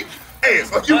seat.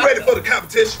 Ass, are you ready for the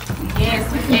competition? Yes,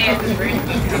 ass is ready.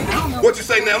 What you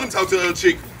say now? Let me talk to the other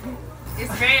chick.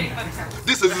 It's ready for the competition.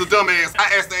 This is a dumbass.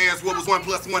 I asked the ass what was 1 +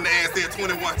 1. The ass said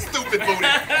 21. Stupid booty.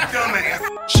 Dumbass.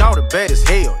 Shawty bad as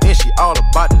hell, and she all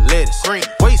about the lettuce. Green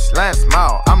waistline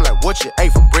smile, I'm like, what you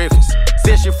ate for breakfast?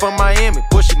 Said she from Miami,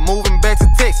 but she moving back to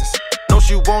Texas. Know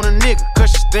she want a nigga, cause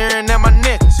she staring at my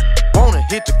necklace. Wanna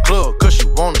hit the club, cause she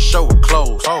wanna show her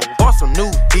clothes. Bought some new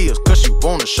heels, cause she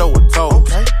wanna show her toes.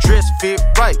 Dress fit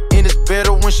right, and it's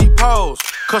better when she pose.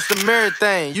 Customary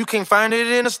thing, you can't find it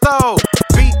in the store.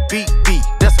 Beat,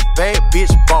 that's a bad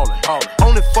bitch ballin'.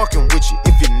 Only fucking with you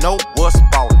if you know what's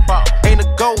ballin'. Ain't a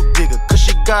gold digger, cause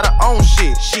she got her own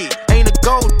shit. Ain't a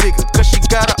gold digger, cause she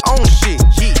got her own shit.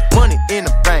 Money in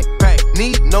the bank,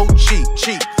 need no cheat.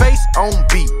 Face on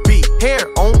beat, hair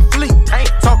on fleek.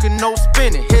 Ain't talking no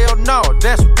spinning, hell no,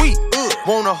 that's weak.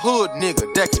 Want a hood nigga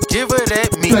that can give her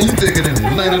that meat. Now you thinking in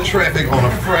Atlanta traffic on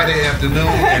a Friday afternoon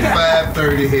at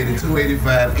 5:30 heading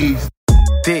 285 East.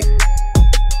 Thick,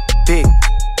 thick,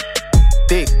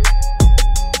 thick,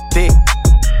 thick.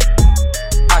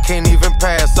 I can't even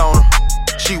pass on her.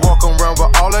 She walk around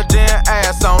with all her damn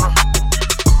ass on her.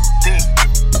 Thick,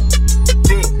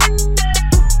 thick,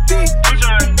 thick,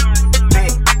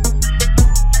 thick.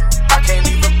 I can't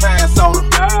even pass on her.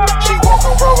 She walk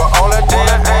around with all her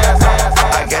damn ass on her.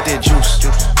 I got that juice,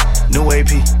 new AP.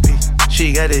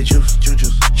 She got that juice.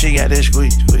 She got that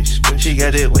squeeze. She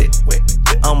got that wet.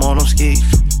 I'm on them skis.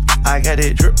 I got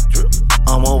that drip.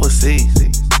 I'm overseas.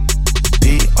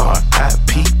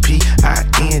 PRIPPING. I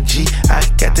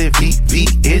got that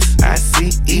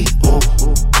VVSICE.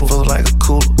 Feel like a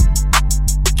cooler.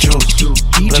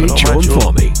 DJ Joe and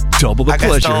Falme. Double the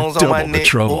pleasure, on double my the neck,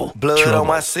 trouble. Blood trouble, on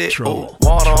my set, trouble.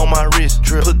 Water on my wrist,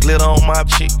 drip, put glitter on my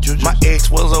chick. My ex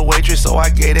was a waitress, so I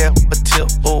gave that a tip.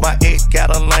 My ex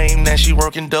got a lame, now she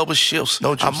working double shifts.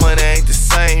 No juice. My money ain't the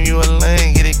same, you a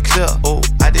lame, get it clear.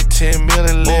 I did 10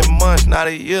 million last month, not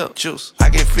a year. Juice. I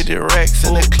get 50 racks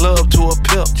in the club to a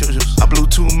pill. Juice. I blew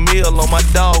 2 mil on my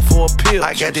dog for a pill.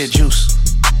 I got that juice,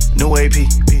 new AP.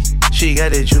 She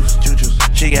got that juice.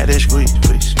 She got that squeeze.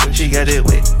 She got that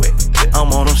wet.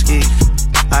 I'm on them skis.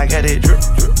 I got that drip.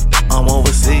 I'm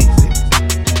overseas.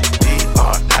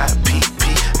 PRIPPING.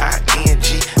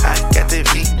 I got that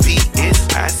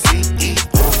VVSICE.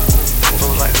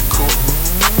 Feel like a cool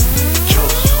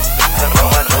juice. I know.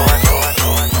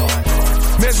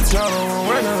 Mexicano, I'm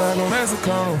working like a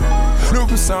Mexicano. New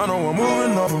Pisano, I'm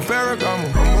moving off of Ferragamo.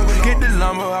 Get the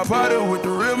lumber, I party with the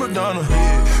real Madonna.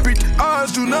 Beat the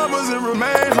odds, do numbers, and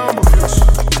remain humble.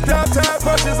 Downtown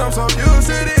punches, I'm so used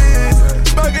to this.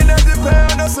 Smoking at the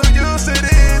pound, I'm so used to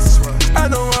this. I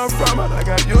know where I'm from, but I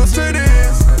got used to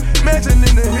this. Mansion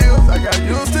in the hills, I got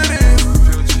used to this.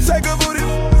 Take a booty,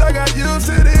 I got used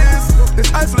to this.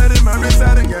 It's isolated my wrist,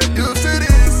 I done got used to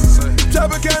this.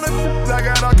 Chop a can of, I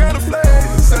got all kind of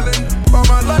flavors. Selling all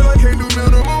my life, I can't do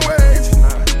minimum wage.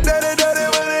 Daddy, I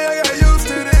got used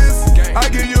to this. I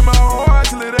give you my whole heart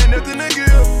till it ain't nothing to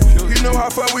give. You know how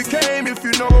far we came if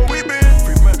you know where we been.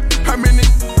 How many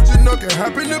you know can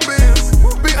happen to biz?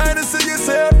 Be honest to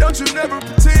yourself, don't you never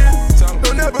pretend.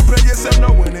 Don't never play yourself,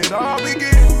 know when it all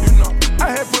begins.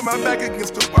 I had put my back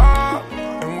against the wall.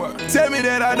 And what? Tell me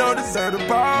that I don't deserve the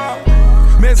ball.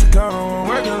 Mexicano, I'm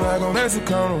working like a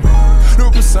Mexicano. New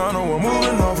Pisano, I'm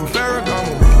moving off of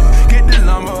Ferragamo. Get the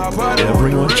lumber, I party.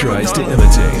 Everyone tries to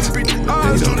imitate. They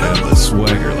don't have the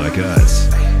swagger like us.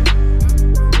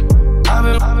 I've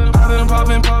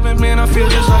been popping, man, I feel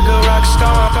just like a rock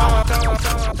star.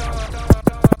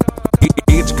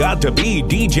 It's got to be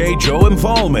DJ Joe and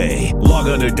Falme. Log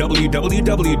on to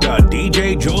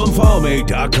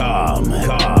www.djjoeandfalme.com.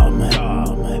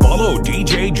 Follow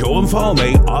DJ Joe and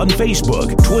Falme on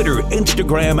Facebook, Twitter,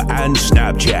 Instagram, and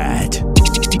Snapchat.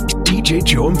 DJ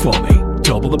Joe and Falmy.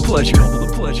 Double the pleasure, double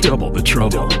the pleasure, double the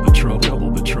trouble, double the trouble,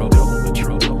 double the trouble, double the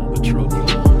trouble, double the trouble.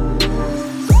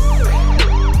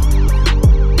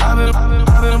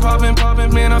 I've been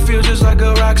popping, man, I feel just like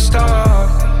a rock star.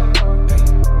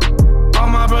 All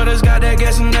my brothers got that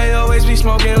gas and they always be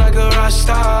smoking like a rock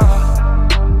star.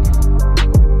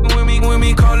 When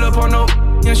we call up on no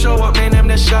and show up, man, them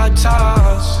the shot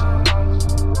toss.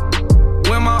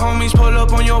 When my homies pull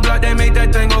up on your block, they make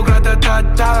that thing go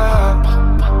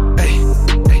grata-ta-ta. Hey,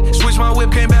 switch my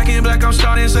whip, came back in black, I'm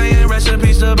starting saying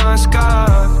recipes to Bon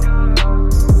Scott.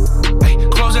 Hey,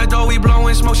 close that door, we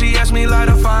blowing smoke, she asked me light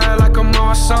a fire like I'm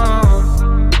on song.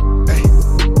 Hey,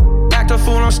 act a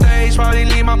fool on stage, probably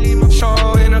leave my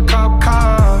show in a cop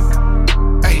car.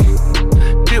 Hey,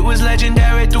 it was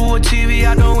legendary through a TV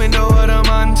out the window of the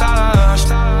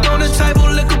montage. On the table,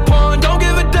 liquor porn, don't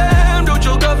give a damn. Don't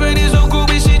your girlfriend is so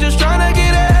groovy, she just tryna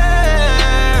get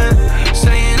in.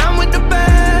 Saying I'm with the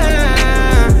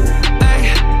band.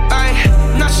 Ay, ay,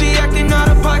 now she acting out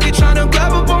of pocket, tryna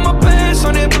grab up on my pants.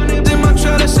 On that in my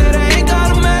trailer, said I ain't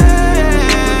got a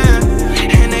man.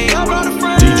 And they all brought a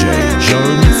friend. DJ Joe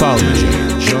Falmy.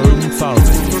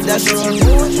 That's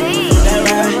that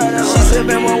right. She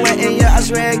sippin' one wet and yeah, I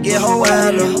swear it get her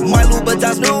wetter. My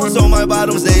Louboutins news on my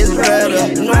bottom say it's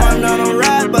redder. No, I'm not on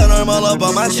ride, but I'm all up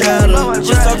on my cheddar.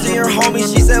 Just talked to your homie,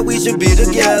 she said we should be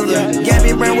together.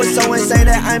 Gabby Brand was so insane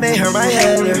that I made her my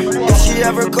header. If she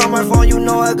ever call my phone, you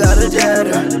know I got a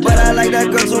deader. But I like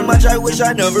that girl too much, I wish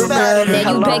I never met her.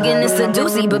 Now you begging to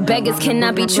seduce, but beggars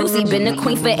cannot be choosy. Been a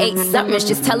queen for 8 summers,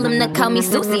 just tell them to call me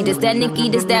Susie. This that Nikki,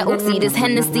 this that Uzi, this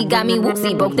Hennessy got me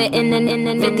woozy. Broke the in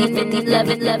 50-50, love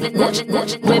it,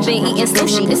 we've been eating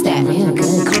sushi, this that real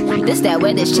good. This that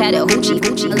where this chatter hoochie,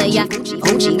 lay ya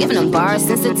hoochie, giving them bars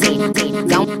since the tea.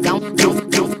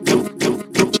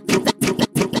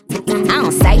 I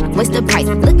don't sight, what's the price?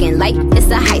 Looking like it's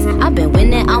a heist. I've been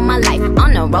winning all my life.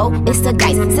 On the road, it's a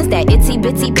dice. Since that itty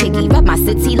bitty piggy, rep my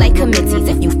city like committees.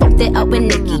 If you fucked it up with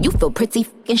Nikki, you feel pretty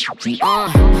fucking shitty.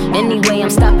 Anyway, I'm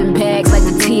stopping bags like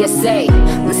the TSA.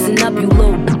 Listen up, you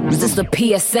little is this a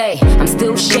PSA? I'm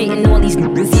still shading all these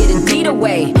niggas, yeah, the deed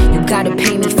away. You gotta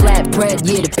pay me flat bread,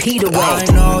 yeah, the Pete away. I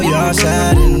know you're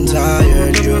sad and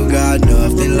tired, you got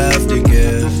nothing left to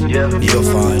give. You'll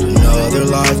find another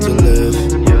life to live.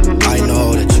 I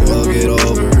know that you'll get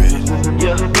over it.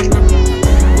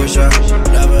 Wish I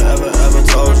never, ever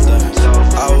told you that.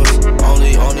 I was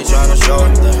only trying to show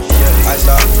you that. I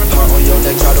stopped heart on your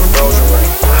neck, try to froze you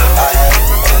right. I had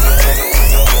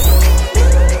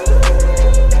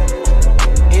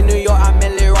in New York, I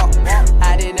merely rock.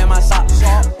 Had it in my socks.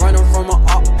 Running from a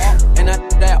up, and I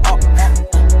that up.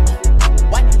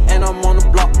 And I'm on the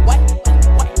block.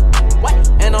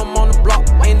 And I'm on the block.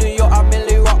 In New York, I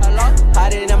merely rock.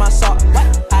 Had it in my sock.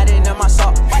 Had it in my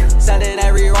sock. Sell it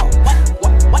every rock.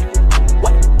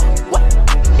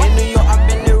 In New York, I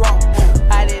merely rock.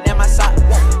 Had it in my sock.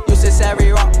 Used to sell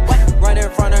every rock. Running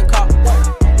from the cop.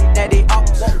 Daddy up.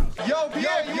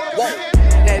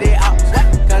 Daddy up.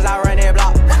 Cause I run it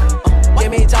block.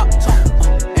 Give me top.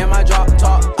 In my drop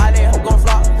top. I did gon'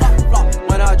 flop.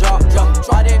 When I drop.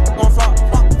 I did gon' flop.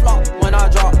 When I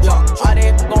drop. I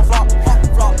did gon' flop.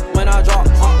 When I drop.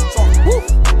 Woof.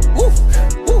 Woof.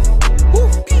 Woof. Woof.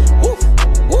 Woof. Woof.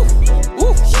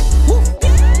 Woof. Woof.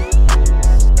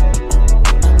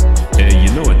 Hey, you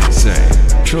know what they say.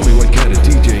 Show me what kind of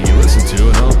DJ you listen to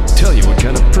and I'll tell you what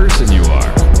kind of person you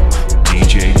are.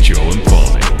 DJ Joe and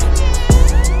Falmy.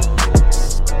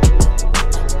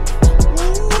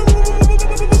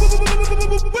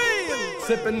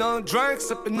 Sippin' on a drink,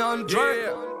 sippin' on a drink.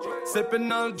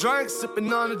 Sippin' on a drink,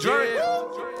 sippin' on a drink.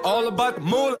 All about the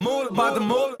moolah, about the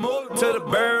moolah. To the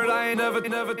bird, I ain't never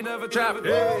trappin'.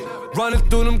 Running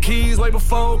through them keys way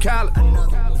before Cali.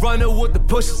 Running with the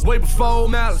pushes way before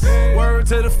Malice. Word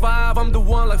to the 5, I'm the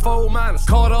one like 4 minus.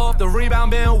 Caught off the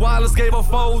rebound, Ben Wallace gave her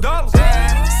 $4.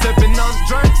 Sippin' on the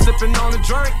drink, sippin' on the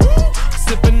drink.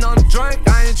 Sippin' on the drink,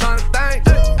 I ain't tryna think.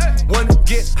 When it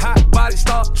get hot, body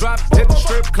start dropping. Hit the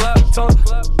strip club, tongue,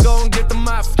 go and get the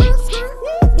mop.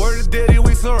 Word to Diddy,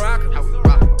 we still rockin'.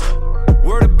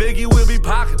 Word to Biggie, we'll be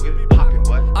pockin'.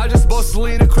 I just bought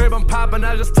Selena crib, I'm poppin'.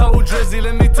 I just told Drizzy,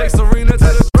 let me take Serena to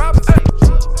the drop.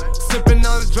 Sippin'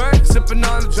 on the drink, sippin'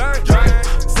 on the drink.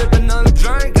 Sippin' on the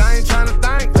drink, I ain't tryna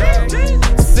think.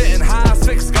 Sitting high,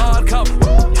 6 guard cover.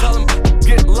 Tell them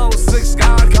get low, 6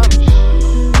 guard cover.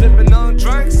 Sippin' on the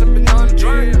drink, sippin' on the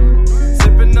drink.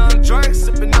 Sippin' on the drink,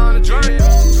 sippin' on the drink.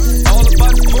 All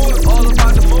about the mood, all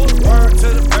about the mood. Word to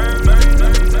the bird.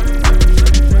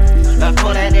 I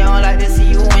pull that they don't like to see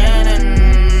you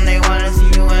winning. They wanna see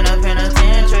you in a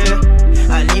penitentiary.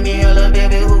 I need me a little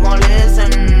baby who gon' listen.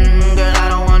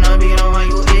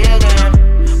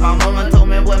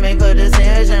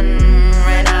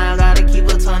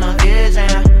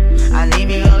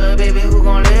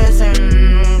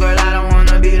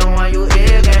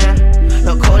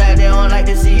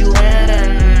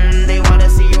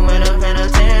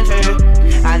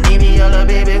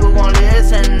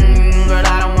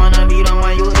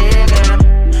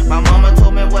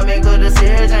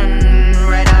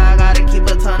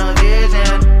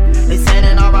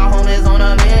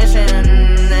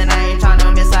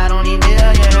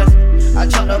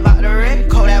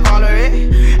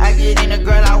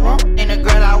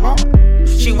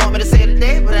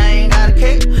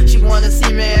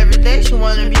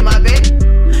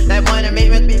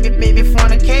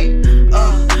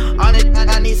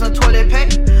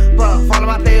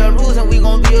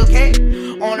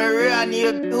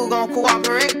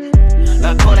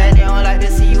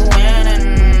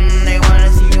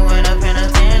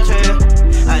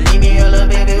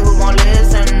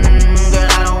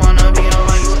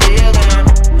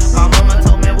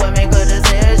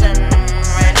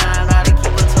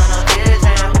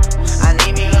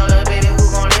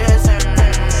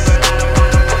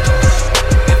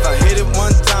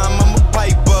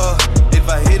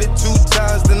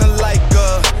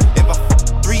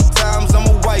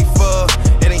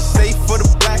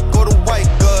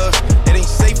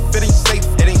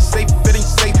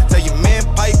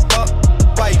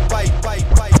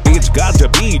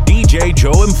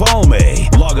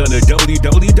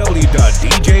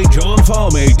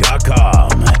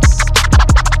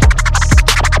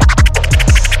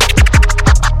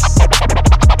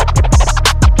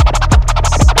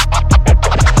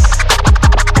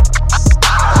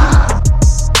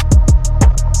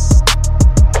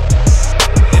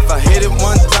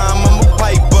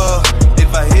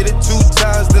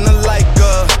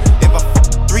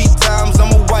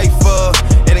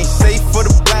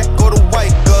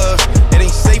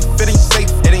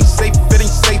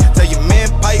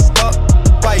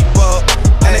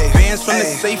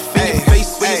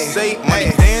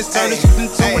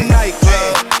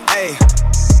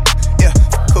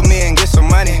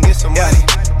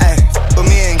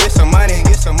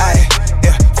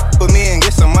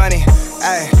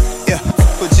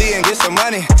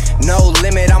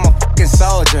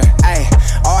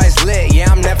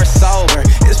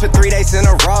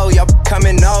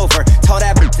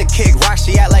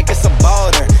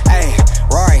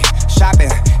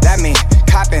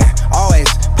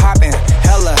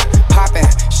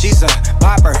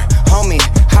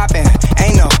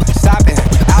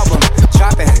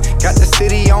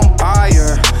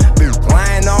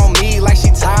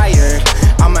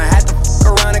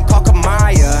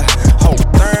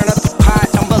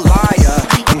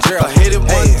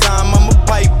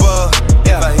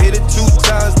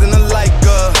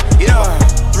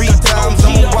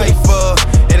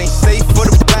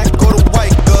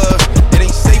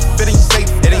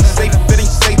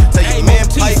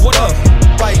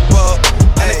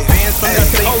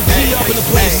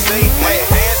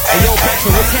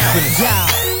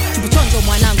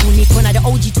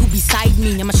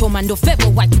 nachoma ndo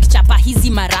febo wa tukichapa hizi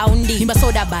maraundi. Mimba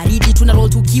soda baridi tuna roll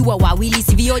tukiwa wawili,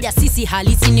 si vioja sisi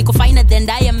halisi, niko finer than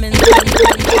diamond.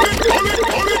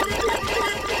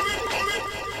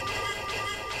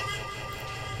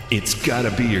 It's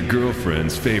gotta be your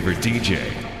girlfriend's favorite DJ,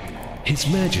 His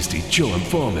Majesty Joe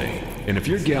Mfalme. And if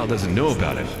your gal doesn't know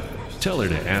about it, tell her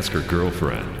to ask her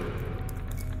girlfriend.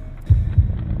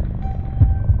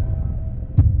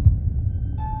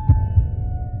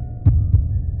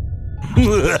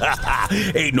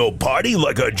 Ain't no party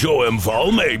like a Joe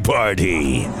Mfalme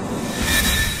party.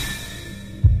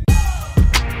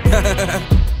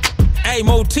 Hey,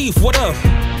 Motif, what up?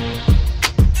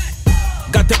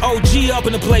 Got the OG up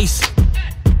in the place.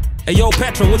 Hey, yo,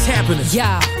 Petro, what's happening?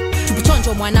 Yeah.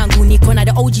 Tukuchonjo mwanangu niko na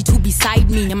the OG to beside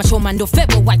me. Nyama choma ndo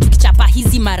febo wa tukichapa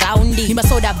hizi maraundi. Mimba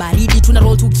soda baridi tuna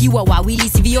roll tukiwa wawili,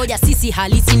 si vioja sisi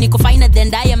halisi, niko finer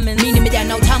than diamond. Mimi nimejaa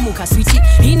na utamu kaswiti.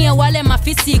 Hii ni ya wale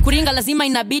mafisi, kuringa lazima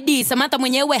inabidi, Samantha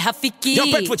mwenyewe hafiki. Yo,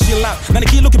 Petro, chill out. Na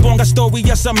nikilukibonga story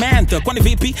ya Samantha. Kwani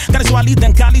vipi? Kana swali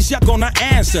then Kali's ya gonna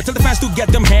answer. Tell the fans to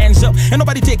get them hands up. Ain't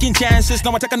nobody taking chances.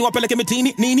 No wataka niwapeleke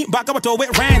mitini, nini, baka watowe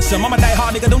ransom. Mama die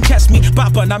hard, nigga, don't test me.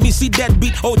 Papa, na me see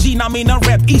deadbeat. OG, na me na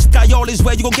rap. East Kayol is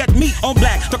where you gon' get me on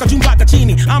black. Toka chumbaka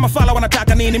chini. I'm a follow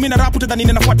wanataka nini. Mina rapu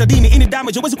tadhanini nafuata dini. Any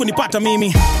damage, huwezi kunipata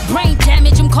mimi. Brain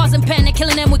damage, I'm causing panic,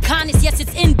 killing them with kindness. Yes,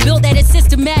 it's inbuilt, that it's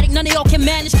systematic. None of y'all can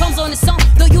manage. Comes on its own.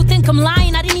 Though you think I'm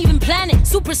lying, I didn't even plan it.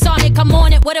 Supersonic, I'm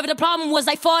on it. Whatever the problem was,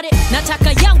 I fought it.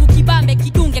 Nataka yangu kibambe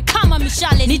kidunge kama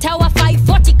mishale. Nitawa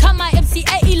 540 kama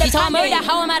MCA ile tame. Murder,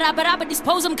 how am I rapa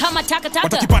dispose them kama taka taka.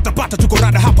 Watakipata pata tuko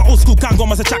rada hapa. Old school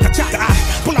kangoma za chaka chaka.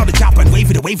 Pull out the chopper and wave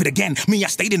it again. Me, I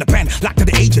stayed in the pen. Locked to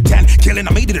the age of 10. Killing,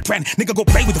 I made it a trend. Nigga, go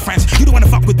play with the friends. You don't wanna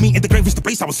fuck with me, and the grave is the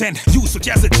place I was sent. You such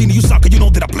as a genie, you sucker, you know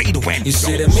that I play to win. You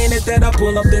see the minute that I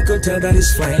pull up, they could tell that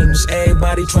it's flames.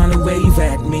 Everybody trying to wave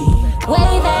at me.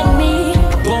 Wave at me.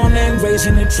 Born and raised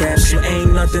in the trap, so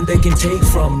ain't nothing they can take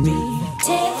from me.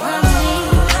 Take from me.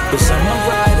 'Cause I'm a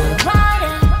rider.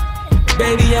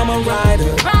 Baby, I'm a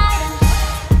rider.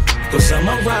 'Cause I'm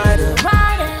a rider.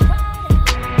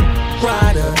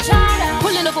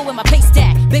 Pulling over with my pace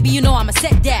stack. Baby, you know I'ma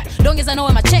set that. Long as I know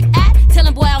where my check at. Tell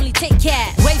them boy I only take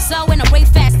cash. Rave slow and I rave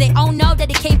fast. They all know that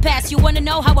they can't pass. You wanna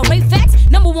know how I rave fast?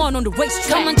 Number one on the racetrack.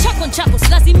 Come on chako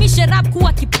lazimisha rap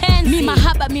kuwa kipenzi. Mi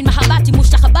mahabati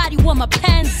mustakabari wa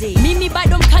mapenzi. Mimi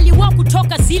bado mkali wa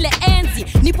kutoka zile enzi.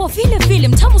 Nipo vile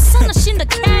mtamu sana shinda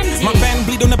candy. My pen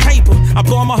bleed on the paper. I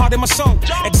pour my heart and my soul.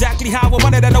 Exactly how I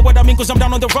wanted. I know what I mean 'cause I'm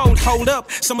down on the road. Hold up.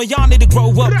 Some of y'all need to grow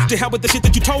up. To hell with the shit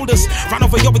that you told us. Run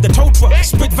over you with the tow truck.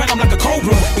 Spit venom like a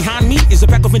cobra. Behind me is a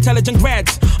pack of intelligent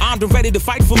grads. Armed and ready to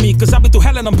fight for me 'cause I've been through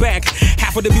hell and I'm back.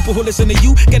 Half of the people who listen to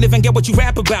you can't even get what you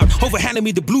rap about. Overhanding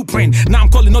me the blueprint. Now I'm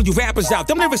calling all you rappers out.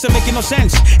 Them lyrics are making no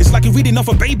sense. It's like you're reading off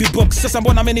a baby book. Since I'm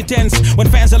born, I'm in it tense. When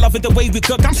fans are loving the way we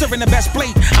cook, I'm serving the best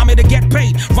plate. I'm here to get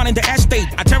paid. Running the estate.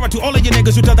 I terror to all of you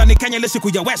niggas who tell that they can't listen to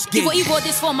your Westgate. Evil,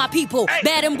 this for my people.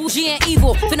 Bad and bougie and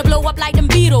evil. Finna blow up like them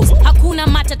Beatles. Hakuna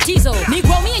matatizo.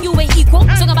 Negro, me and you ain't equal.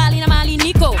 Songa bali na mali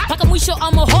niko. Paka mwisho,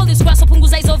 I'ma hold this grass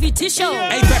punguza hizo vitisho.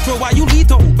 Hey Petro, why you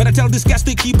lethal? Better tell this gas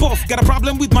to keep off. Got a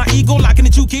problem with my ego, locking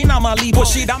the UK, now my leave. But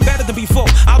shit, I'm better than before.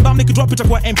 Album nigga drop it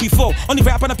kwa MP4. Only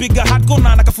rap and a bigger hot go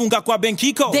na nakafunga kwa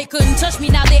Benkiko. They couldn't touch me,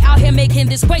 now they out here making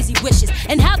this crazy wishes.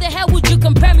 And how the hell would you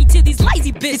compare me to these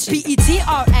lazy bitches? It's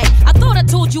PETRA. I thought I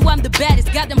told you I'm the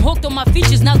baddest. Got them hooked on my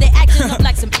features, now they acting up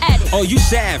like some addicts. Oh, you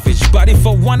savage, but if I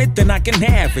want it, then I can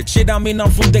have it. Shit, I mean,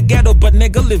 I'm from the ghetto, but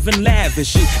nigga living lavish.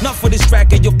 Shit, not for this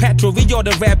track and your Petro, we ought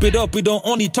to wrap it up. We don't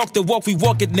only talk the walk, we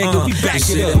walk it, nigga. We back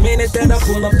it up. The minute that I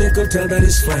pull up, they could tell that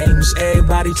it's flames.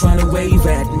 Everybody trying to wave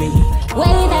at me.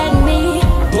 Wave at me.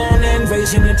 Born and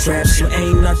raised in the trap, so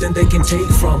ain't nothing they can take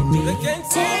from me.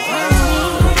 Take from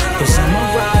me. 'Cause I'm a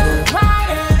rider.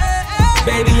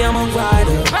 Baby, I'm a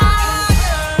rider.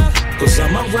 'Cause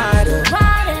I'm a rider.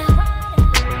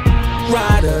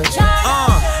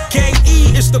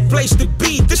 KE is the place to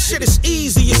be. This shit is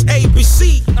easy, it's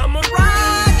ABC. I'm a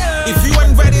rider. If you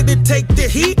ain't ready to take the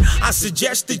heat, I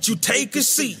suggest that you take a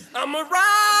seat. I'm a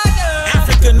rider.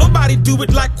 Africa, nobody do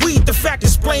it like we. The fact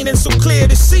is plain and so clear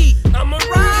to see. I'm a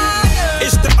rider.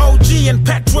 It's the OG and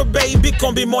Petra, baby.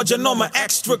 Gon' be more genoma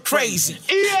extra crazy.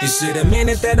 You see the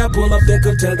minute that I pull up, they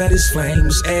could tell that it's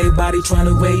flames. Everybody trying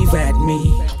to wave at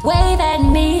me. Wave at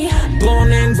me.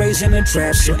 Born and raised in the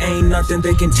trap, so ain't nothing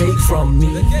they can take from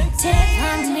me. Take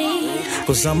from me.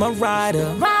 'Cause I'm a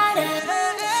rider.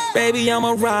 Baby, I'm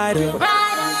a rider.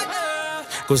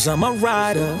 'Cause I'm a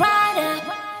rider.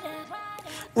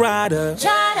 Rider.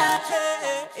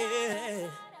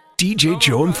 DJ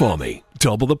Joe Mfalme.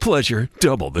 Double the pleasure,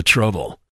 double the trouble.